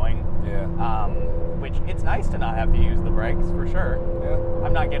keeps going. Yeah. Which it's nice to not have to use the brakes for sure. Yeah.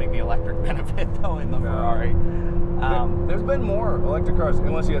 I'm not getting the electric benefit though in the Ferrari. There's been more electric cars,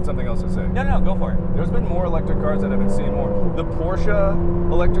 unless you had something else to say. No, go for it. There's been more electric cars that I've been seeing more. The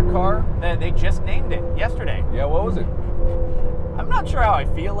Porsche electric car. They just named it yesterday. Yeah, what was it? I'm not sure how I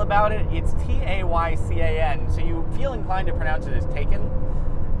feel about it. It's Taycan, so you feel inclined to pronounce it as Taken.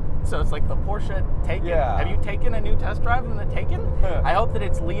 So it's like the Porsche Taycan. Yeah. Have you taken a new test drive in the Taycan? Yeah. I hope that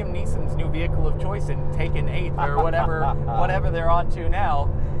it's Liam Neeson's new vehicle of choice in Taken 8 or whatever they're on to now.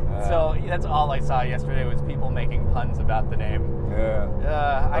 So that's all I saw yesterday was people making puns about the name.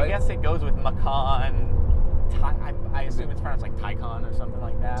 Yeah. I guess it goes with Macan. I assume it's pronounced like Tycon or something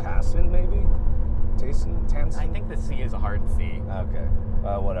like that. Tassin, maybe? Tansin? I think the C is a hard C. Okay.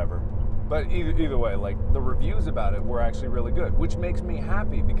 Whatever. But either way, like, the reviews about it were actually really good, which makes me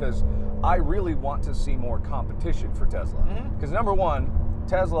happy because I really want to see more competition for Tesla. Because number one,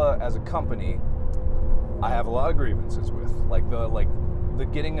 Tesla as a company, I have a lot of grievances with. Like the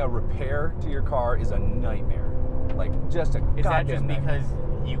getting a repair to your car is a nightmare. Like, just a Is that just because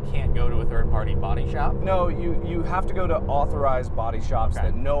you can't go to a third-party body shop? No, you have to go to authorized body shops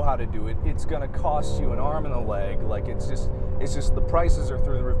that know how to do it. It's going to cost you an arm and a leg. Like, it's just the prices are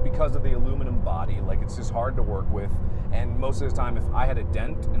through the roof because of the aluminum body. Like, it's just hard to work with. And most of the time, if I had a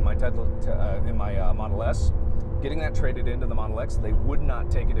dent in my Model S, getting that traded into the Model X, they would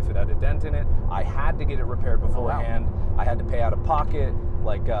not take it if it had a dent in it. I had to get it repaired beforehand. Oh, wow. I had to pay out of pocket,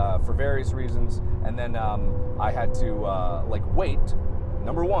 like, for various reasons. And then I had to, wait.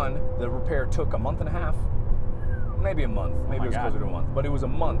 Number one, the repair took a month and a half, maybe a month, maybe it was closer to a month, but it was a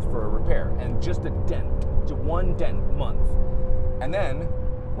month for a repair, and just a dent, just one dent, month. And then,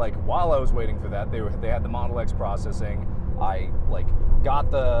 like, while I was waiting for that, they had the Model X processing. I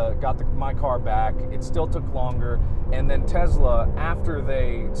got my car back. It still took longer, and then Tesla, after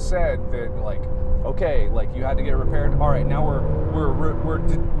they said that, like, okay, like, you had to get it repaired. All right, now we're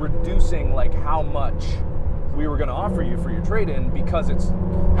reducing, like, how much we were going to offer you for your trade-in because it's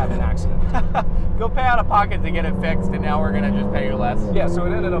had an accident. Go pay out of pocket to get it fixed, and now we're going to just pay you less. Yeah, so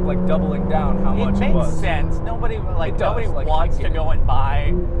it ended up like doubling down how much it was. It makes sense. Nobody wants to go and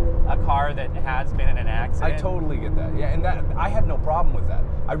buy a car that has been in an accident. I totally get that. Yeah, and that I had no problem with that.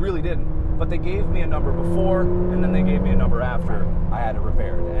 I really didn't. But they gave me a number before, and then they gave me a number after I had it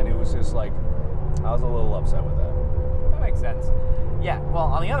repaired, and it was just like, I was a little upset with that. That makes sense. Yeah, well,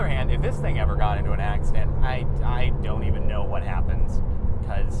 on the other hand, if this thing ever got into an accident, I don't even know what happens,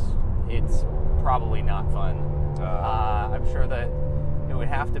 because it's probably not fun. I'm sure that it would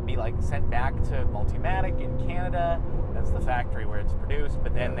have to be, like, sent back to Multimatic in Canada. That's the factory where it's produced,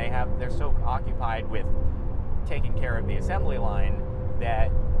 but then they're so occupied with taking care of the assembly line that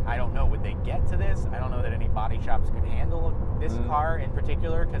I don't know, would they get to this? I don't know that any body shops could handle this car in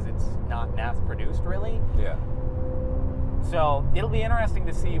particular, because it's not mass-produced, really. Yeah. So it'll be interesting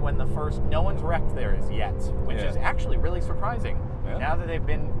to see when no one's wrecked theirs yet, which is actually really surprising. Yeah. Now that they've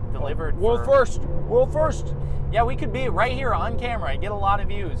been delivered World first! Yeah, we could be right here on camera and get a lot of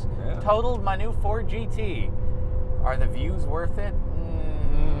views. Yeah. Totaled my new Ford GT. Are the views worth it?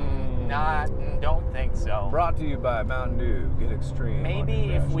 Don't think so. Brought to you by Mountain Dew. Get extreme.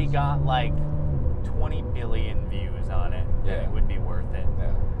 Maybe if we got like 20 billion views on it, then it would be worth it.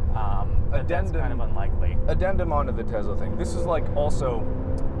 Yeah. But that's kind of unlikely. Addendum onto the Tesla thing. This is like also,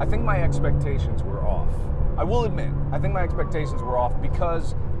 I think my expectations were off. I will admit, I think my expectations were off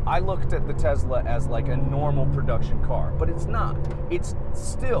because I looked at the Tesla as like a normal production car, but it's not. It's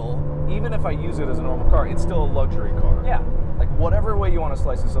still, even if I use it as a normal car, it's still a luxury car. Yeah. Like, whatever way you want to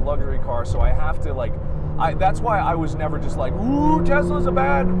slice, it's a luxury car, so I have to, like, that's why I was never just like, ooh, Tesla's a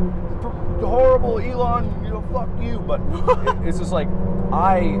bad, horrible Elon, fuck you. But it's just like,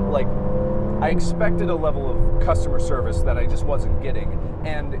 I expected a level of customer service that I just wasn't getting,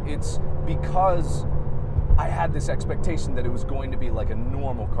 and it's because I had this expectation that it was going to be like a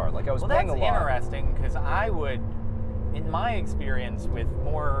normal car. Like, I was paying a lot. Well, that's interesting, because I would, in my experience with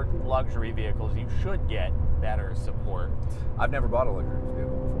more luxury vehicles, you should get better support. I've never bought a luxury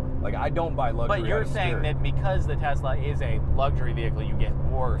vehicle before. Like, I don't buy luxury. But you're saying that because the Tesla is a luxury vehicle, you get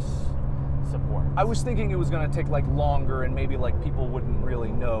worse support. I was thinking it was going to take like longer and maybe like people wouldn't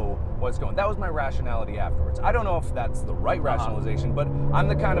really know what's going. That was my rationality afterwards. I don't know if that's the right rationalization, but I'm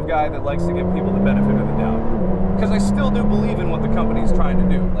the kind of guy that likes to give people the benefit of the doubt because I still do believe in what the company's trying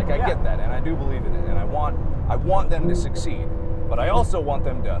to do. Like I get that, and I do believe in it, and I want them to succeed, but I also want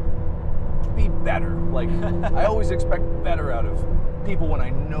them to be better. Like I always expect better out of people when I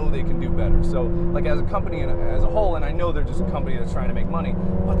know they can do better. So like as a company and as a whole, and I know they're just a company that's trying to make money,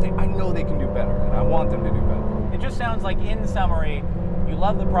 but I know they can do better, and I want them to do better. It just sounds like, in summary, you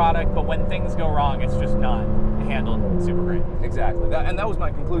love the product, but when things go wrong, it's just not handled super great. Exactly, that was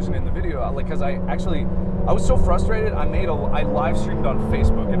my conclusion in the video. Like, because I was so frustrated. I live streamed on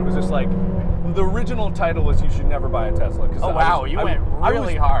Facebook, and it was just like, the original title was "You Should Never Buy a Tesla." Oh wow, you went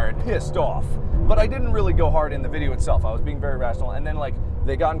really hard. Pissed off, but I didn't really go hard in the video itself. I was being very rational, and then like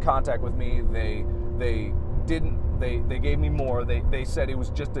they got in contact with me. They gave me more. They said it was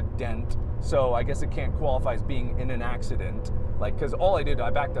just a dent, so I guess it can't qualify as being in an accident. Like, because all I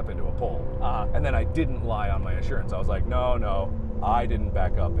backed up into a pole, and then I didn't lie on my insurance. I was like, no, I didn't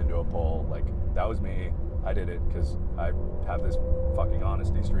back up into a pole. Like, that was me. I did it because I have this fucking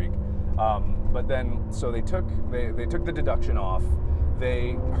honesty streak. But then, so they took the deduction off.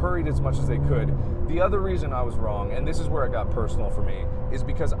 They hurried as much as they could. The other reason I was wrong, and this is where it got personal for me, is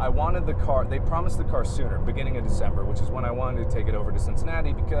because I wanted the car, they promised the car sooner, beginning of December, which is when I wanted to take it over to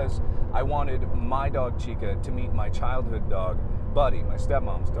Cincinnati, because I wanted my dog Chica to meet my childhood dog, Buddy, my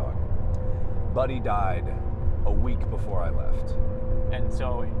stepmom's dog. Buddy died a week before I left. And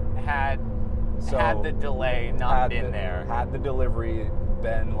so had the delay not been there. Had the delivery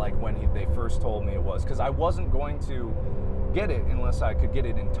been like when they first told me it was, because I wasn't going to get it unless I could get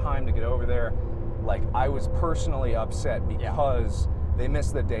it in time to get over there. Like, I was personally upset because they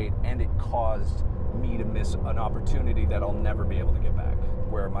missed the date, and it caused me to miss an opportunity that I'll never be able to get back,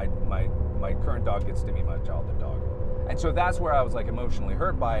 where my current dog gets to meet my childhood dog. And so that's where I was like emotionally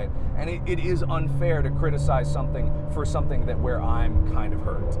hurt by it, and it is unfair to criticize something for something where I'm kind of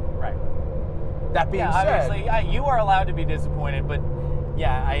hurt. Right. That being said, obviously, you are allowed to be disappointed, but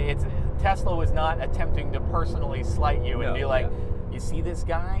Tesla was not attempting to personally slight you and be like, you see this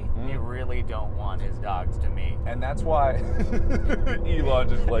guy? You really don't want his dogs to meet. And that's why Elon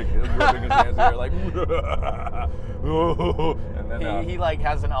just like rubbing his hands there like, and then he like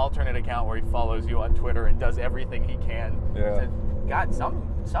has an alternate account where he follows you on Twitter and does everything he can. Yeah. God,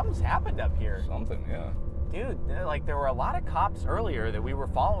 something's happened up here. Something, yeah. Dude, like there were a lot of cops earlier that we were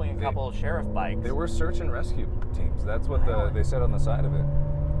following a couple of sheriff bikes. They were search and rescue teams. That's what they said on the side of it.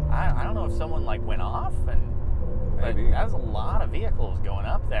 I don't know if someone like went off, maybe. But that's a lot of vehicles going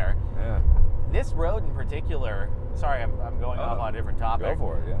up there. Yeah. This road in particular. Sorry, I'm going off on a different topic. Go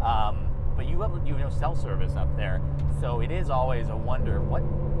for it. Yeah. But you have cell service up there, so it is always a wonder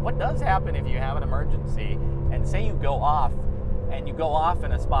what does happen if you have an emergency and say you go off. And you go off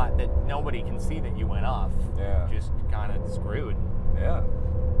in a spot that nobody can see that you went off. Yeah. Just kind of screwed. Yeah.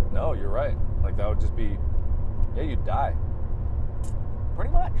 No, you're right. Like, that would just be, you'd die.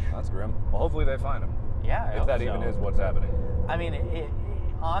 Pretty much. That's grim. Well, hopefully they find him. Yeah, if that even is what's happening. I mean,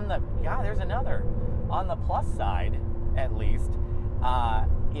 there's another. On the plus side, at least,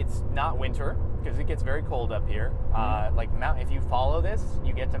 it's not winter, because it gets very cold up here. If you follow this,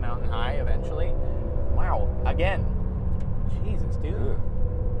 you get to Mountain High eventually. Wow. Again. Jesus, dude.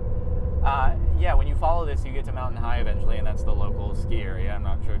 When you follow this, you get to Mountain High eventually, and that's the local ski area. I'm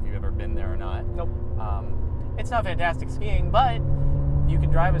not sure if you've ever been there or not. Nope. It's not fantastic skiing, but you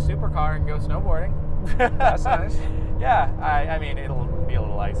can drive a supercar and go snowboarding. That's nice. Yeah, I mean, it'll be a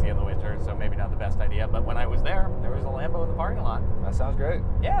little icy in the winter, so maybe not the best idea, but when I was there was a Lambo in the parking lot. That sounds great.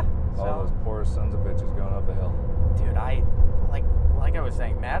 Yeah. All those poor sons of bitches going up the hill. Dude, like I was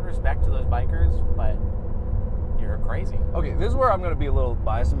saying, mad respect to those bikers, but you're crazy. Okay, this is where I'm going to be a little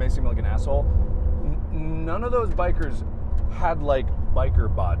biased and may seem like an asshole. None of those bikers had like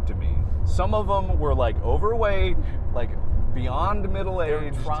biker bod to me. Some of them were like overweight, like beyond middle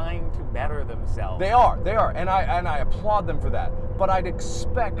age. They're trying to better themselves. They are, and I applaud them for that. But I'd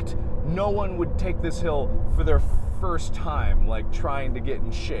expect no one would take this hill for their first time, like trying to get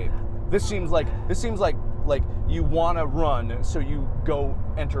in shape. This seems like you want to run, so you go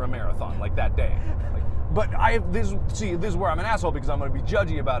enter a marathon like that day. But this is where I'm an asshole, because I'm going to be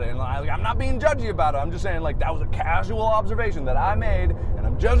judgy about it, and I'm not being judgy about it. I'm just saying, like, that was a casual observation that I made, and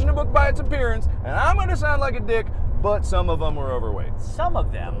I'm judging a book by its appearance, and I'm going to sound like a dick, but some of them were overweight. Some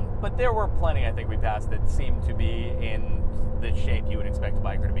of them, but there were plenty, I think, we passed that seemed to be in the shape you would expect a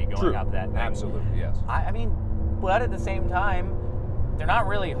biker to be going up that thing. Absolutely, yes. I mean, but at the same time, they're not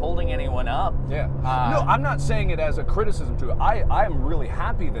really holding anyone up. Yeah. No, I'm not saying it as a criticism to it. I'm really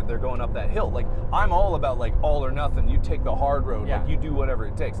happy that they're going up that hill. Like, I'm all about, like, all or nothing. You take the hard road. Yeah. Like, you do whatever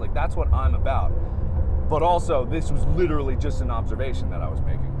it takes. Like, that's what I'm about. But also, this was literally just an observation that I was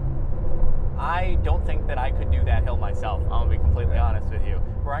making. I don't think that I could do that hill myself. I'm gonna be completely honest with you.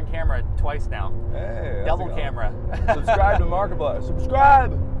 We're on camera twice now. Hey, double camera. Subscribe to Markiplier.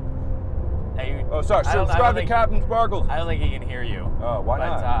 Subscribe. Hey, Oh, sorry. Subscribe to Captain Sparkles. I don't think he can hear you. Oh, why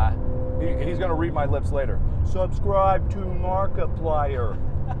not? He's gonna read my lips later. Subscribe to Markiplier.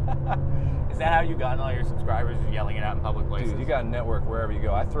 Is that how you got all your subscribers? Is yelling it out in public places? Dude, you got a network wherever you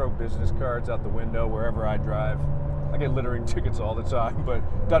go. I throw business cards out the window wherever I drive. I get littering tickets all the time, but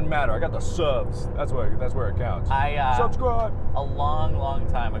doesn't matter. I got the subs. That's where it counts. Subscribe. A long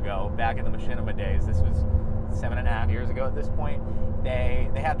time ago, back in the machinima days, this was 7.5 years ago at this point, they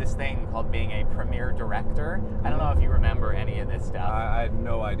had this thing called being a premiere director. I don't know if you remember any of this stuff. I had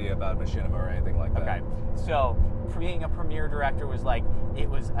no idea about machinima or anything like that. Okay, so being a premiere director was like, it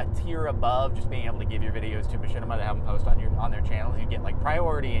was a tier above just being able to give your videos to machinima to have them post on their channels. You'd get like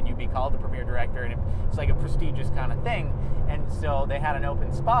priority and you'd be called the premiere director, and it's like a prestigious kind of thing. And so they had an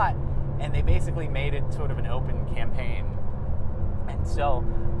open spot, and they basically made it sort of an open campaign. And so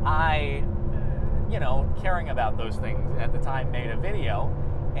I, caring about those things at the time, made a video,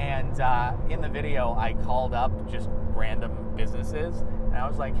 and in the video I called up just random businesses, and I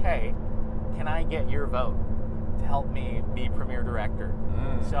was like, hey, can I get your vote to help me be premiere director?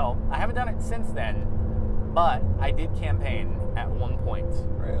 So I haven't done it since then, but I did campaign at one point.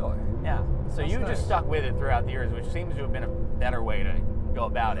 Really? Yeah. So That's you nice. just stuck with it throughout the years, which seems to have been a better way to go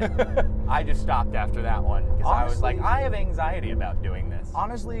about it. I just stopped after that one because I was like, I have anxiety about doing this.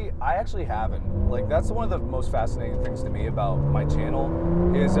 Honestly, I actually haven't. Like, that's one of the most fascinating things to me about my channel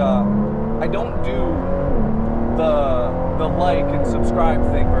is I don't do the like and subscribe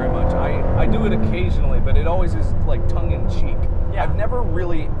thing very much. I do it occasionally, but it always is like tongue-in-cheek. Yeah. I've never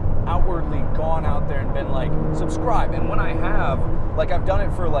really outwardly gone out there and been like, subscribe. And when I have, like, I've done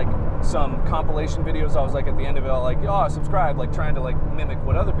it for like some compilation videos. I was like, at the end of it, like, oh, subscribe, like trying to like mimic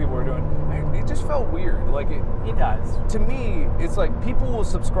what other people were doing. It just felt weird. Like, it does. To me, it's like people will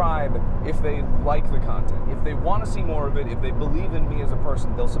subscribe if they like the content. If they want to see more of it, if they believe in me as a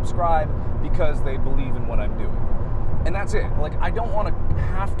person, they'll subscribe because they believe in what I'm doing. And that's it. Like, I don't want to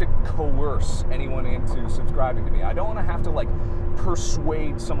have to coerce anyone into subscribing to me. I don't want to have to like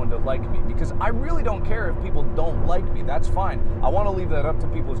persuade someone to like me, because I really don't care if people don't like me. That's fine. I want to leave that up to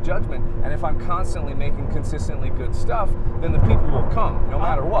people's judgment. And if I'm constantly making consistently good stuff, then the people will come no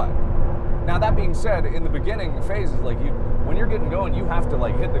matter what. Now, that being said, in the beginning phases, like, when you're getting going, you have to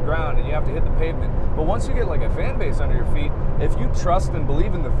like hit the ground and you have to hit the pavement. But once you get like a fan base under your feet, if you trust and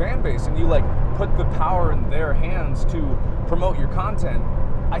believe in the fan base and you like put the power in their hands to promote your content,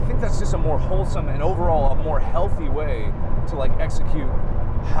 I think that's just a more wholesome and overall a more healthy way to like execute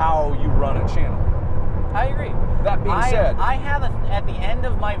how you run a channel. I agree. That being said, I have at the end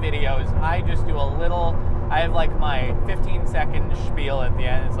of my videos, I just do a little. I have like my 15-second spiel at the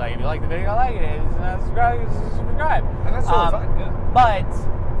end. It's like, if you like the video, like it. Subscribe. And that's totally fine. Yeah. But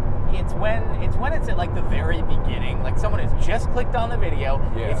it's when it's at like the very beginning, like someone has just clicked on the video,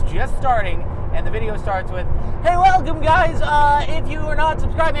 it's just starting, and the video starts with, "Hey, welcome guys. If you are not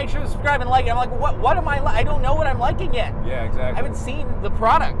subscribed, make sure to subscribe and like it." I'm like, what am I? I don't know what I'm liking yet. Yeah, exactly. I haven't seen the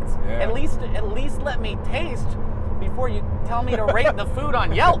product. Yeah. At least let me taste before you tell me to rate the food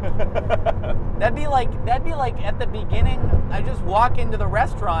on Yelp. That'd be like at the beginning, I just walk into the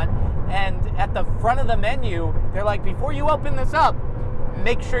restaurant and at the front of the menu, they're like, before you open this up,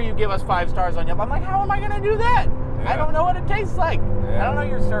 make sure you give us 5 stars on Yelp. I'm like, how am I gonna do that? Yeah. I don't know what it tastes like. Yeah. I don't know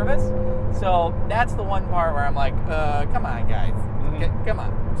your service. So that's the one part where I'm like, come on guys, come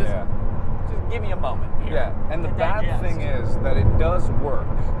on, just give me a moment here. Yeah, and the bad thing is that it does work.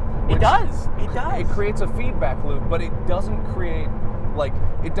 It does. It creates a feedback loop, but it doesn't create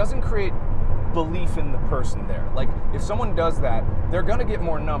belief in the person there. Like, if someone does that, they're gonna get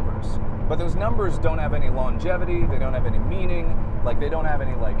more numbers, but those numbers don't have any longevity, they don't have any meaning, like they don't have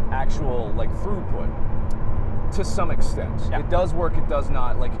any like actual like throughput to some extent. Yeah. It does work, it does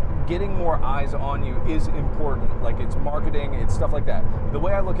not. Like, getting more eyes on you is important. Like, it's marketing, it's stuff like that. The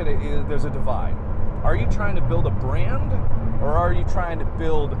way I look at it is there's a divide. Are you trying to build a brand, or are you trying to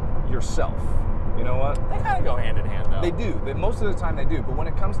build yourself? You know what? They kind of go hand in hand, though. They do. Most of the time they do. But when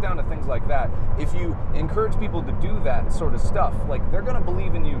it comes down to things like that, if you encourage people to do that sort of stuff, like, they're going to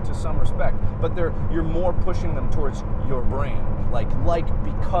believe in you to some respect, but you're more pushing them towards your brand. Like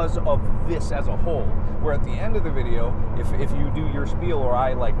because of this as a whole. Where at the end of the video, if you do your spiel, or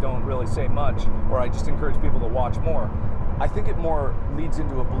I like don't really say much, or I just encourage people to watch more, I think it more leads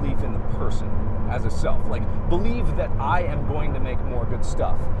into a belief in the person as a self. Like, believe that I am going to make more good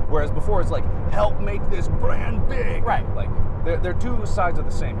stuff. Whereas before it's like, help make this brand big. Right. Like, they're two sides of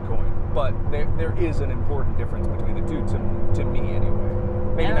the same coin, but there is an important difference between the two to me anyway.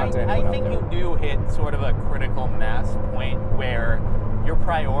 Maybe and not to anyone I think out there. you do hit sort of a critical mass point where your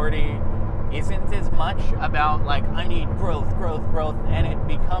priority isn't as much about like, I need growth, and it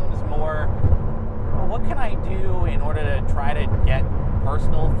becomes more, well, what can I do in order to try to get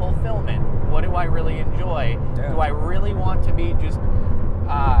personal fulfillment? What do I really enjoy? Yeah. Do I really want to be just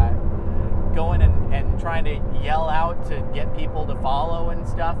going and trying to yell out to get people to follow and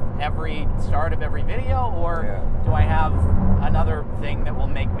stuff every start of every video? Or do I have another thing that will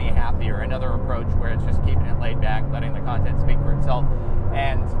make me happier, another approach where it's just keeping it laid back, letting the content speak for itself?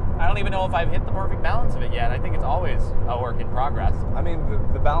 And I don't even know if I've hit the perfect balance of it yet. I think it's always a work in progress. I mean,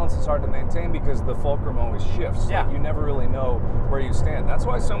 the balance is hard to maintain because the fulcrum always shifts. Yeah. Like, you never really know where you stand. That's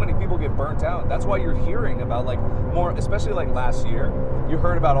why so many people get burnt out. That's why you're hearing about, like, more, especially like last year, you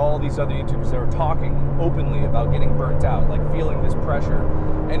heard about all these other YouTubers that were talking openly about getting burnt out, like feeling this pressure.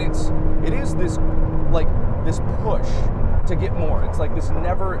 And it is this, like, this push to get more. It's like it's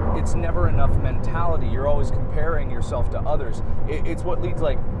never enough mentality. You're always comparing yourself to others. It's what leads,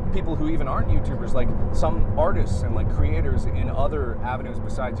 like, people who even aren't YouTubers, like some artists and like creators in other avenues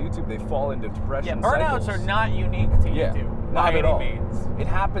besides YouTube, they fall into depression. Burnouts cycles. are not unique to YouTube. Not at all. Means. It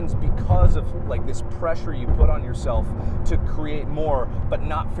happens because of like this pressure you put on yourself to create more, but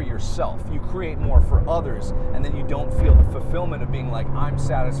not for yourself. You create more for others, and then you don't feel the fulfillment of being like, I'm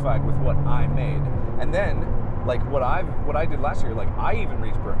satisfied with what I made. And then, like what I did last year, like I even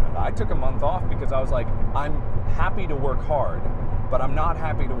reached burnout. I took a month off because I was like, I'm happy to work hard, but I'm not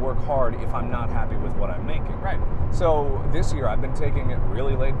happy to work hard if I'm not happy with what I'm making. Right. So this year I've been taking it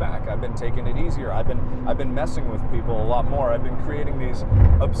really laid back. I've been taking it easier. I've been messing with people a lot more. I've been creating these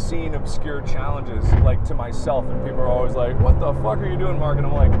obscene, obscure challenges like to myself, and people are always like, "What the fuck are you doing, Mark?" And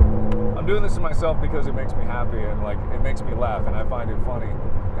I'm like, I'm doing this to myself because it makes me happy and like it makes me laugh and I find it funny.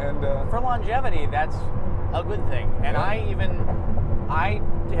 And for longevity, that's a good thing. And I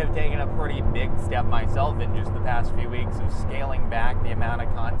have taken a pretty big step myself in just the past few weeks of scaling back the amount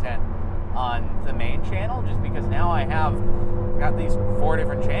of content on the main channel, just because now I have got these 4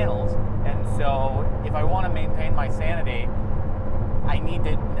 different channels, and so if I want to maintain my sanity,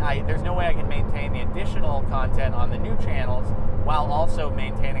 there's no way I can maintain the additional content on the new channels while also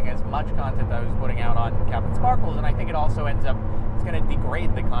maintaining as much content that I was putting out on Captain Sparkles. And I think it also ends up, it's going to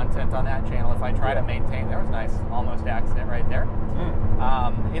degrade the content on that channel if I try to maintain. There was a nice almost accident right there.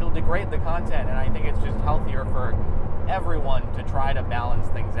 It'll degrade the content, and I think it's just healthier for everyone to try to balance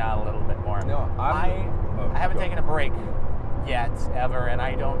things out a little bit more. No, I haven't taken a break yet, ever, and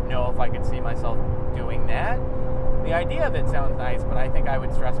I don't know if I could see myself doing that. The idea of it sounds nice, but I think I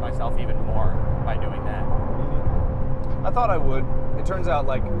would stress myself even more by doing that. I thought I would. It turns out,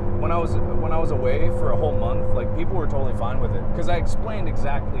 like, when I was away for a whole month, like, people were totally fine with it because I explained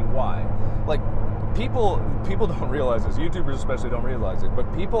exactly why. Like, people don't realize this. YouTubers especially don't realize it.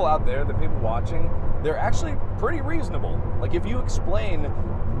 But people out there, the people watching, they're actually pretty reasonable. Like, if you explain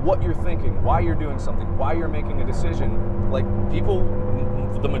what you're thinking, why you're doing something, why you're making a decision, like, people,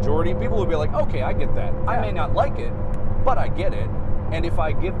 the majority of people will be like, okay, I get that. I may not like it, but I get it. And if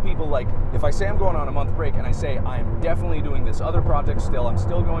I give people, like, if I say I'm going on a month break and I say I'm definitely doing this other project still, I'm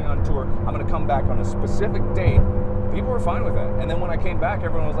still going on tour, I'm going to come back on a specific date, people were fine with that. And then when I came back,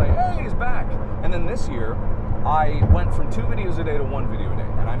 everyone was like, hey, he's back. And then this year, I went from 2 videos a day to 1 video a day.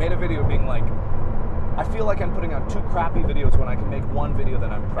 And I made a video being like, I feel like I'm putting out 2 crappy videos when I can make 1 video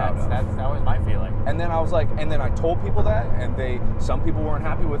that I'm proud of. That was my feeling. And then I was like, and then I told people that, and some people weren't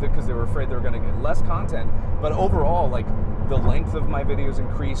happy with it because they were afraid they were going to get less content. But overall, like, the length of my videos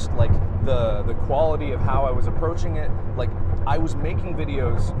increased, like the quality of how I was approaching it. Like, I was making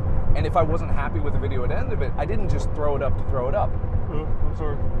videos, and if I wasn't happy with the video at the end of it, I didn't just throw it up to throw it up. I'm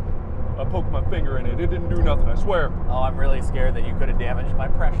sorry. I poked my finger in it. It didn't do nothing, I swear. Oh, I'm really scared that you could have damaged my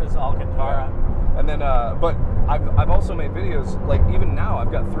precious Alcantara. Yeah. And then, but I've also made videos, like even now,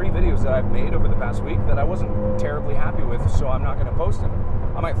 I've got 3 videos that I've made over the past week that I wasn't terribly happy with, so I'm not going to post them.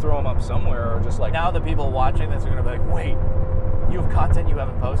 I might throw them up somewhere, or just like... Now the people watching this are going to be like, wait, you have content you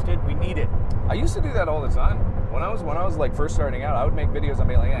haven't posted? We need it. I used to do that all the time. When I was like first starting out, I would make videos, I'd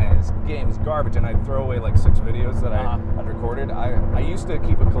be like, hey, this game is garbage, and I'd throw away like 6 videos that I'd recorded. I used to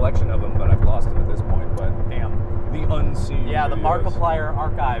keep a collection of them, but I've lost them at this point. But damn. The unseen Yeah, the videos. Markiplier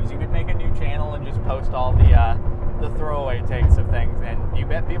archives. You could make a new channel and just post all the throwaway takes of things, and you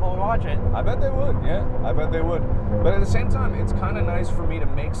bet people would watch it. I bet they would, yeah. I bet they would. But at the same time, it's kind of nice for me to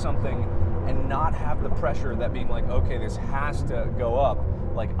make something and not have the pressure that being like, okay, this has to go up.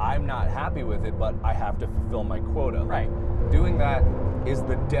 Like, I'm not happy with it, but I have to fulfill my quota. Right. Like, doing that is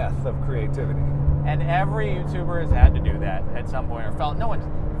the death of creativity. And every YouTuber has had to do that at some point, or felt, no one's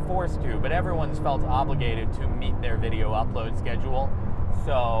forced to, but everyone's felt obligated to meet their video upload schedule.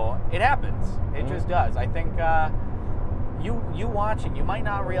 So it happens. It just does. I think you watching, you might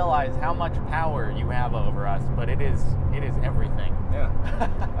not realize how much power you have over us, but it is everything. Yeah.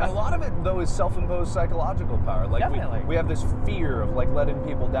 And a lot of it, though, is self-imposed psychological power. Like, Definitely. we have this fear of, like, letting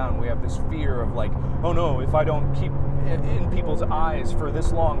people down. We have this fear of, like, oh no, if I don't keep in people's eyes for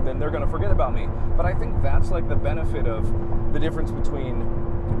this long, then they're going to forget about me. But I think that's, like, the benefit of the difference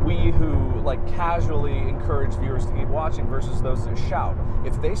between we who, like, casually encourage viewers to keep watching versus those that shout.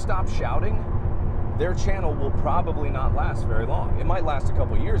 If they stop shouting, their channel will probably not last very long. It might last a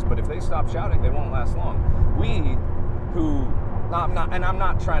couple years, but if they stop shouting, they won't last long. We who, I'm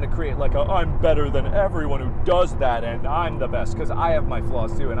not trying to create like I'm better than everyone who does that and I'm the best, because I have my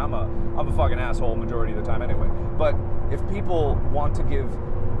flaws too, and I'm a fucking asshole majority of the time anyway. But if people want to give,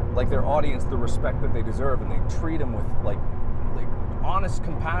 like, their audience the respect that they deserve, and they treat them with like honest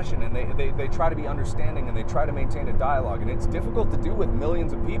compassion, and they try to be understanding, and they try to maintain a dialogue, and it's difficult to do with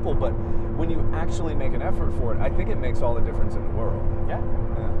millions of people, but when you actually make an effort for it, I think it makes all the difference in the world. Yeah.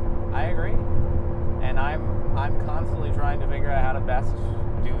 I agree. And I'm constantly trying to figure out how to best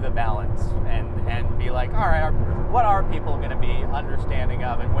do the balance and be like, all right, what are people going to be understanding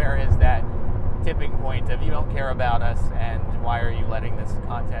of, and where is that tipping point of you don't care about us, and why are you letting this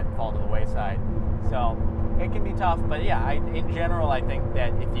content fall to the wayside? So it can be tough, but yeah, in general, I think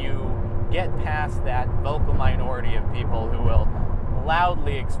that if you get past that vocal minority of people who will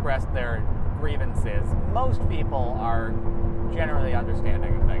loudly express their grievances, most people are generally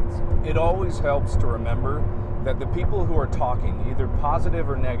understanding of things. It always helps to remember that the people who are talking, either positive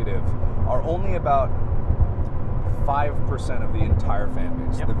or negative, are only about 5% of the entire fan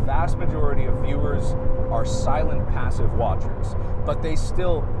base. Yep. The vast majority of viewers are silent, passive watchers, but they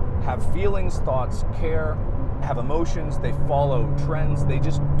still have feelings, thoughts, care, have emotions, they follow trends, they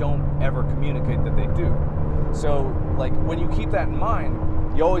just don't ever communicate that they do. So, like, when you keep that in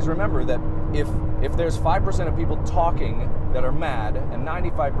mind, you always remember that if there's 5% of people talking that are mad and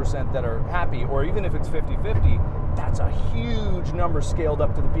 95% that are happy, or even if it's 50-50, that's a huge number scaled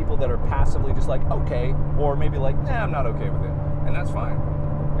up to the people that are passively just like, okay, or maybe like, nah, I'm not okay with it. And that's fine.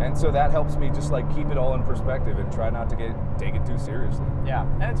 And so that helps me just like keep it all in perspective and try not to take it too seriously. Yeah,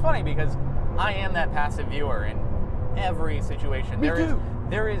 and it's funny because I am that passive viewer in every situation. Me too.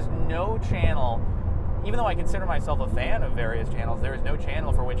 There is no channel, even though I consider myself a fan of various channels, there is no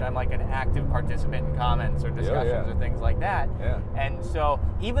channel for which I'm like an active participant in comments or discussions or things like that. Yeah. And so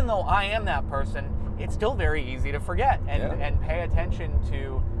even though I am that person, it's still very easy to forget and pay attention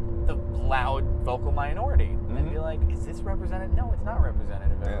to the loud vocal minority and be like, is this representative? No, it's not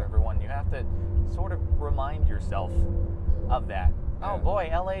representative of everyone. You have to sort of remind yourself of that. Yeah. Oh boy,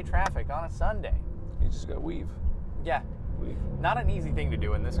 LA traffic on a Sunday. You just gotta weave. Yeah. Not an easy thing to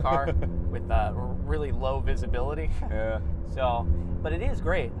do in this car with really low visibility. Yeah. So, but it is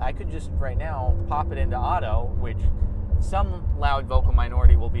great. I could just right now pop it into auto, which some loud vocal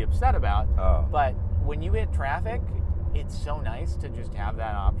minority will be upset about. Oh. But when you hit traffic, it's so nice to just have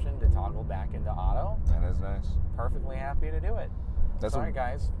that option to toggle back into auto. That is nice. Perfectly happy to do it. Sorry,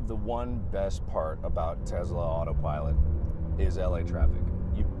 guys. The one best part about Tesla Autopilot is LA traffic.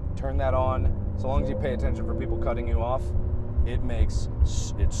 You turn that on, so long as you pay attention for people cutting you off, it makes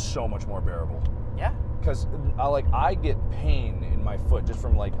it so much more bearable. Yeah. Because I get pain in my foot just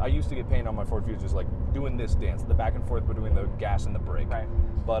from I used to get pain on my Ford Fusion just doing this dance, the back and forth between the gas and the brake. Right.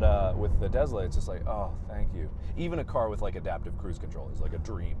 But with the Tesla, it's just like, oh, thank you. Even a car with adaptive cruise control is like a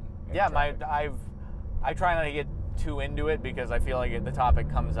dream. Yeah, I try not to get too into it because I feel like the topic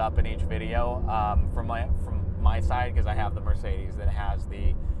comes up in each video from my side, because I have the Mercedes that has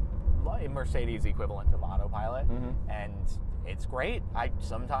the Mercedes equivalent of autopilot, and it's great. I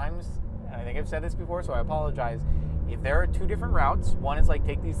think I've said this before, so I apologize. If there are two different routes, one is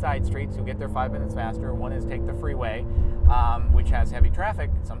take these side streets, you'll get there 5 minutes faster. One is take the freeway, which has heavy traffic.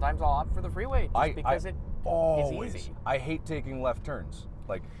 Sometimes I'll opt for the freeway just because it is easy. I hate taking left turns.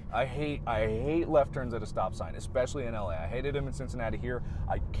 I hate left turns at a stop sign, especially in LA. I hated them in Cincinnati. Here,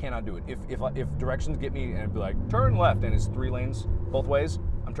 I cannot do it. If directions get me and it'd be turn left and it's 3 lanes both ways,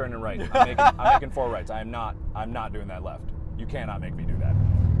 I'm turning right. I'm making 4 rights. I'm not doing that left. You cannot make me do that.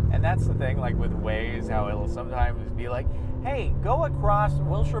 And that's the thing, with Waze, how it'll sometimes be hey, go across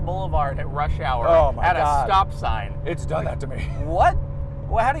Wilshire Boulevard at rush hour at a stop sign. It's done that to me. What?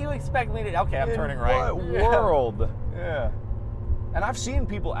 Well, how do you expect me to? Okay, I'm turning right. What world? Yeah. And I've seen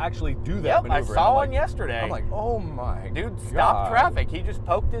people actually do that Yep, maneuver. I saw one yesterday. I'm like, oh my Dude God. stopped traffic. He just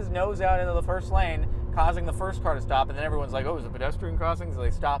poked his nose out into the first lane, causing the first car to stop, and then everyone's like, oh, it was a pedestrian crossing, so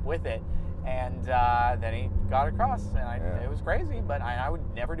they stop with it. And then he got across, and it was crazy, but I would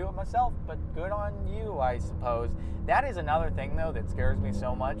never do it myself, but good on you, I suppose. That is another thing, though, that scares me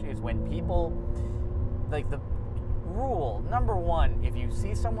so much, is when people, like, the rule, number one, if you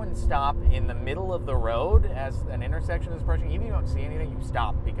see someone stop in the middle of the road as an intersection is approaching, even if you don't see anything, you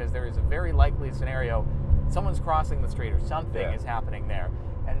stop, because there is a very likely scenario someone's crossing the street or something is happening there.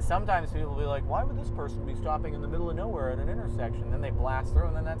 And sometimes people will be like, why would this person be stopping in the middle of nowhere at an intersection? Then they blast through,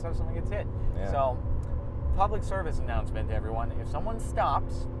 and then that's how someone gets hit. Yeah. So, public service announcement to everyone. If someone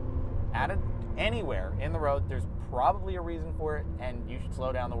stops anywhere in the road, there's probably a reason for it, and you should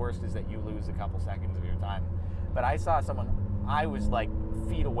slow down. The worst is that you lose a couple seconds of your time. But I saw someone, I was like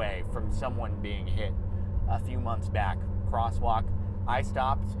feet away from someone being hit a few months back, crosswalk. I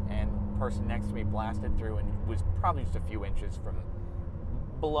stopped, and the person next to me blasted through and was probably just a few inches from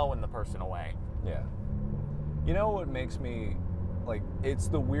blowing the person away. Yeah. You know what makes me, like, it's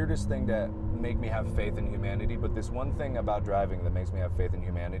the weirdest thing to make me have faith in humanity, but this one thing about driving that makes me have faith in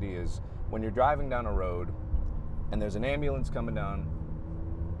humanity is when you're driving down a road and there's an ambulance coming down,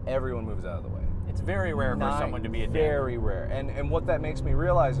 everyone moves out of the way. It's very rare for someone to be a dick. Very rare. And what that makes me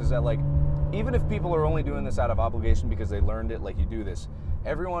realize is that, like, even if people are only doing this out of obligation because they learned it, like you do this,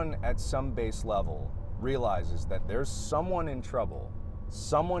 everyone at some base level realizes that there's someone in trouble.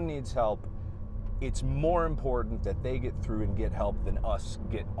 Someone needs help. It's more important that they get through and get help than us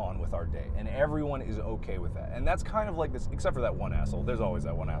get on with our day. And everyone is okay with that. And that's kind of like this, except for that one asshole. There's always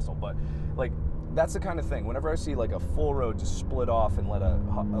that one asshole. But, like, that's the kind of thing. Whenever I see, like, a full road just split off and let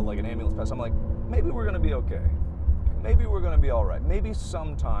like an ambulance pass, I'm like, maybe we're going to be okay. Maybe we're going to be all right. Maybe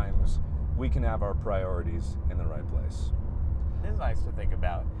sometimes we can have our priorities in the right place. It is nice to think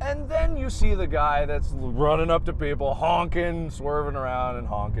about. And then you see the guy that's running up to people, honking, swerving around and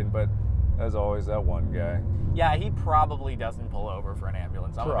honking, but there's always that one guy. Yeah, he probably doesn't pull over for an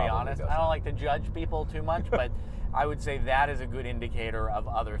ambulance. I'm going to be honest. Doesn't. I don't like to judge people too much, but I would say that is a good indicator of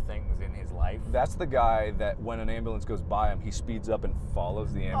other things in his life. That's the guy that when an ambulance goes by him, he speeds up and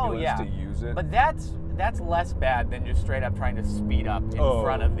follows the ambulance to use it. But that's less bad than just straight up trying to speed up in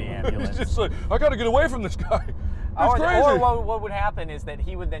front of the ambulance. He's just like, I got to get away from this guy. It's crazy. Or what would happen is that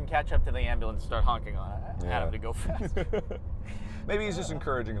he would then catch up to the ambulance and start honking on it, at him to go faster. Maybe he's just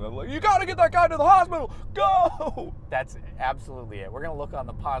encouraging them, like, you got to get that guy to the hospital. Go! That's absolutely it. We're going to look on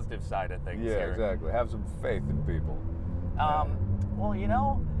the positive side of things here. Yeah, exactly. Have some faith in people. Well, you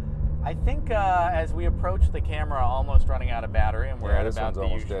know, I think as we approach the camera almost running out of battery, and we're at this about one's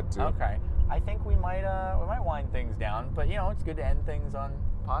almost dead too. Okay, I think we might wind things down, but you know, it's good to end things on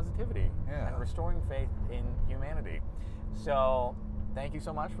positivity and restoring faith in humanity. So, thank you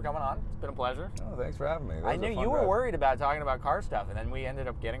so much for coming on. It's been a pleasure. Oh, thanks for having me. I knew you were worried about talking about car stuff, and then we ended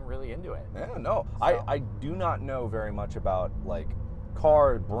up getting really into it. Yeah, no, So. I do not know very much about, like,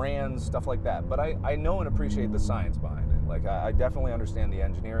 car brands, stuff like that, but I know and appreciate the science behind it. Like, I definitely understand the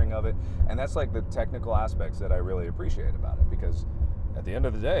engineering of it, and that's like the technical aspects that I really appreciate about it, because at the end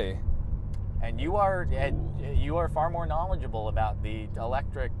of the day, and you are far more knowledgeable about the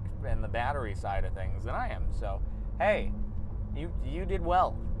electric and the battery side of things than I am. So, hey, you did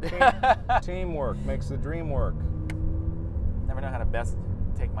well. teamwork makes the dream work. Never know how to best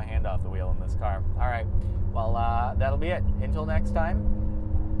take my hand off the wheel in this car. All right, well, that'll be it. Until next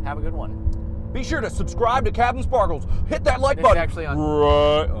time, have a good one. Be sure to subscribe to Captain Sparkles. Hit that like This button. is actually on.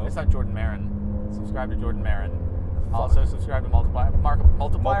 Right. It's on Jordan Maron. Subscribe to Jordan Maron. Also subscribe to Multiplier.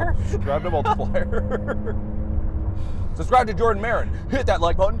 Subscribe to Multiplier. Subscribe to Jordan Maron. Hit that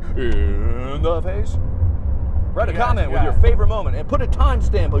like button in the face. Write a comment with your favorite moment and put a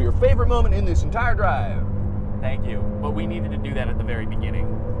timestamp of your favorite moment in this entire drive. Thank you. But we needed to do that at the very beginning.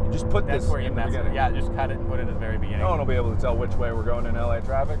 You just put That's this where you in the mess it. beginning. Yeah, just cut it and put it at the very beginning. No one will be able to tell which way we're going in LA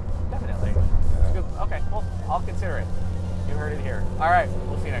traffic. Definitely. Good. Okay, well, I'll consider it. You heard it here. All right,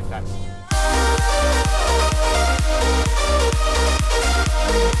 we'll see you next time.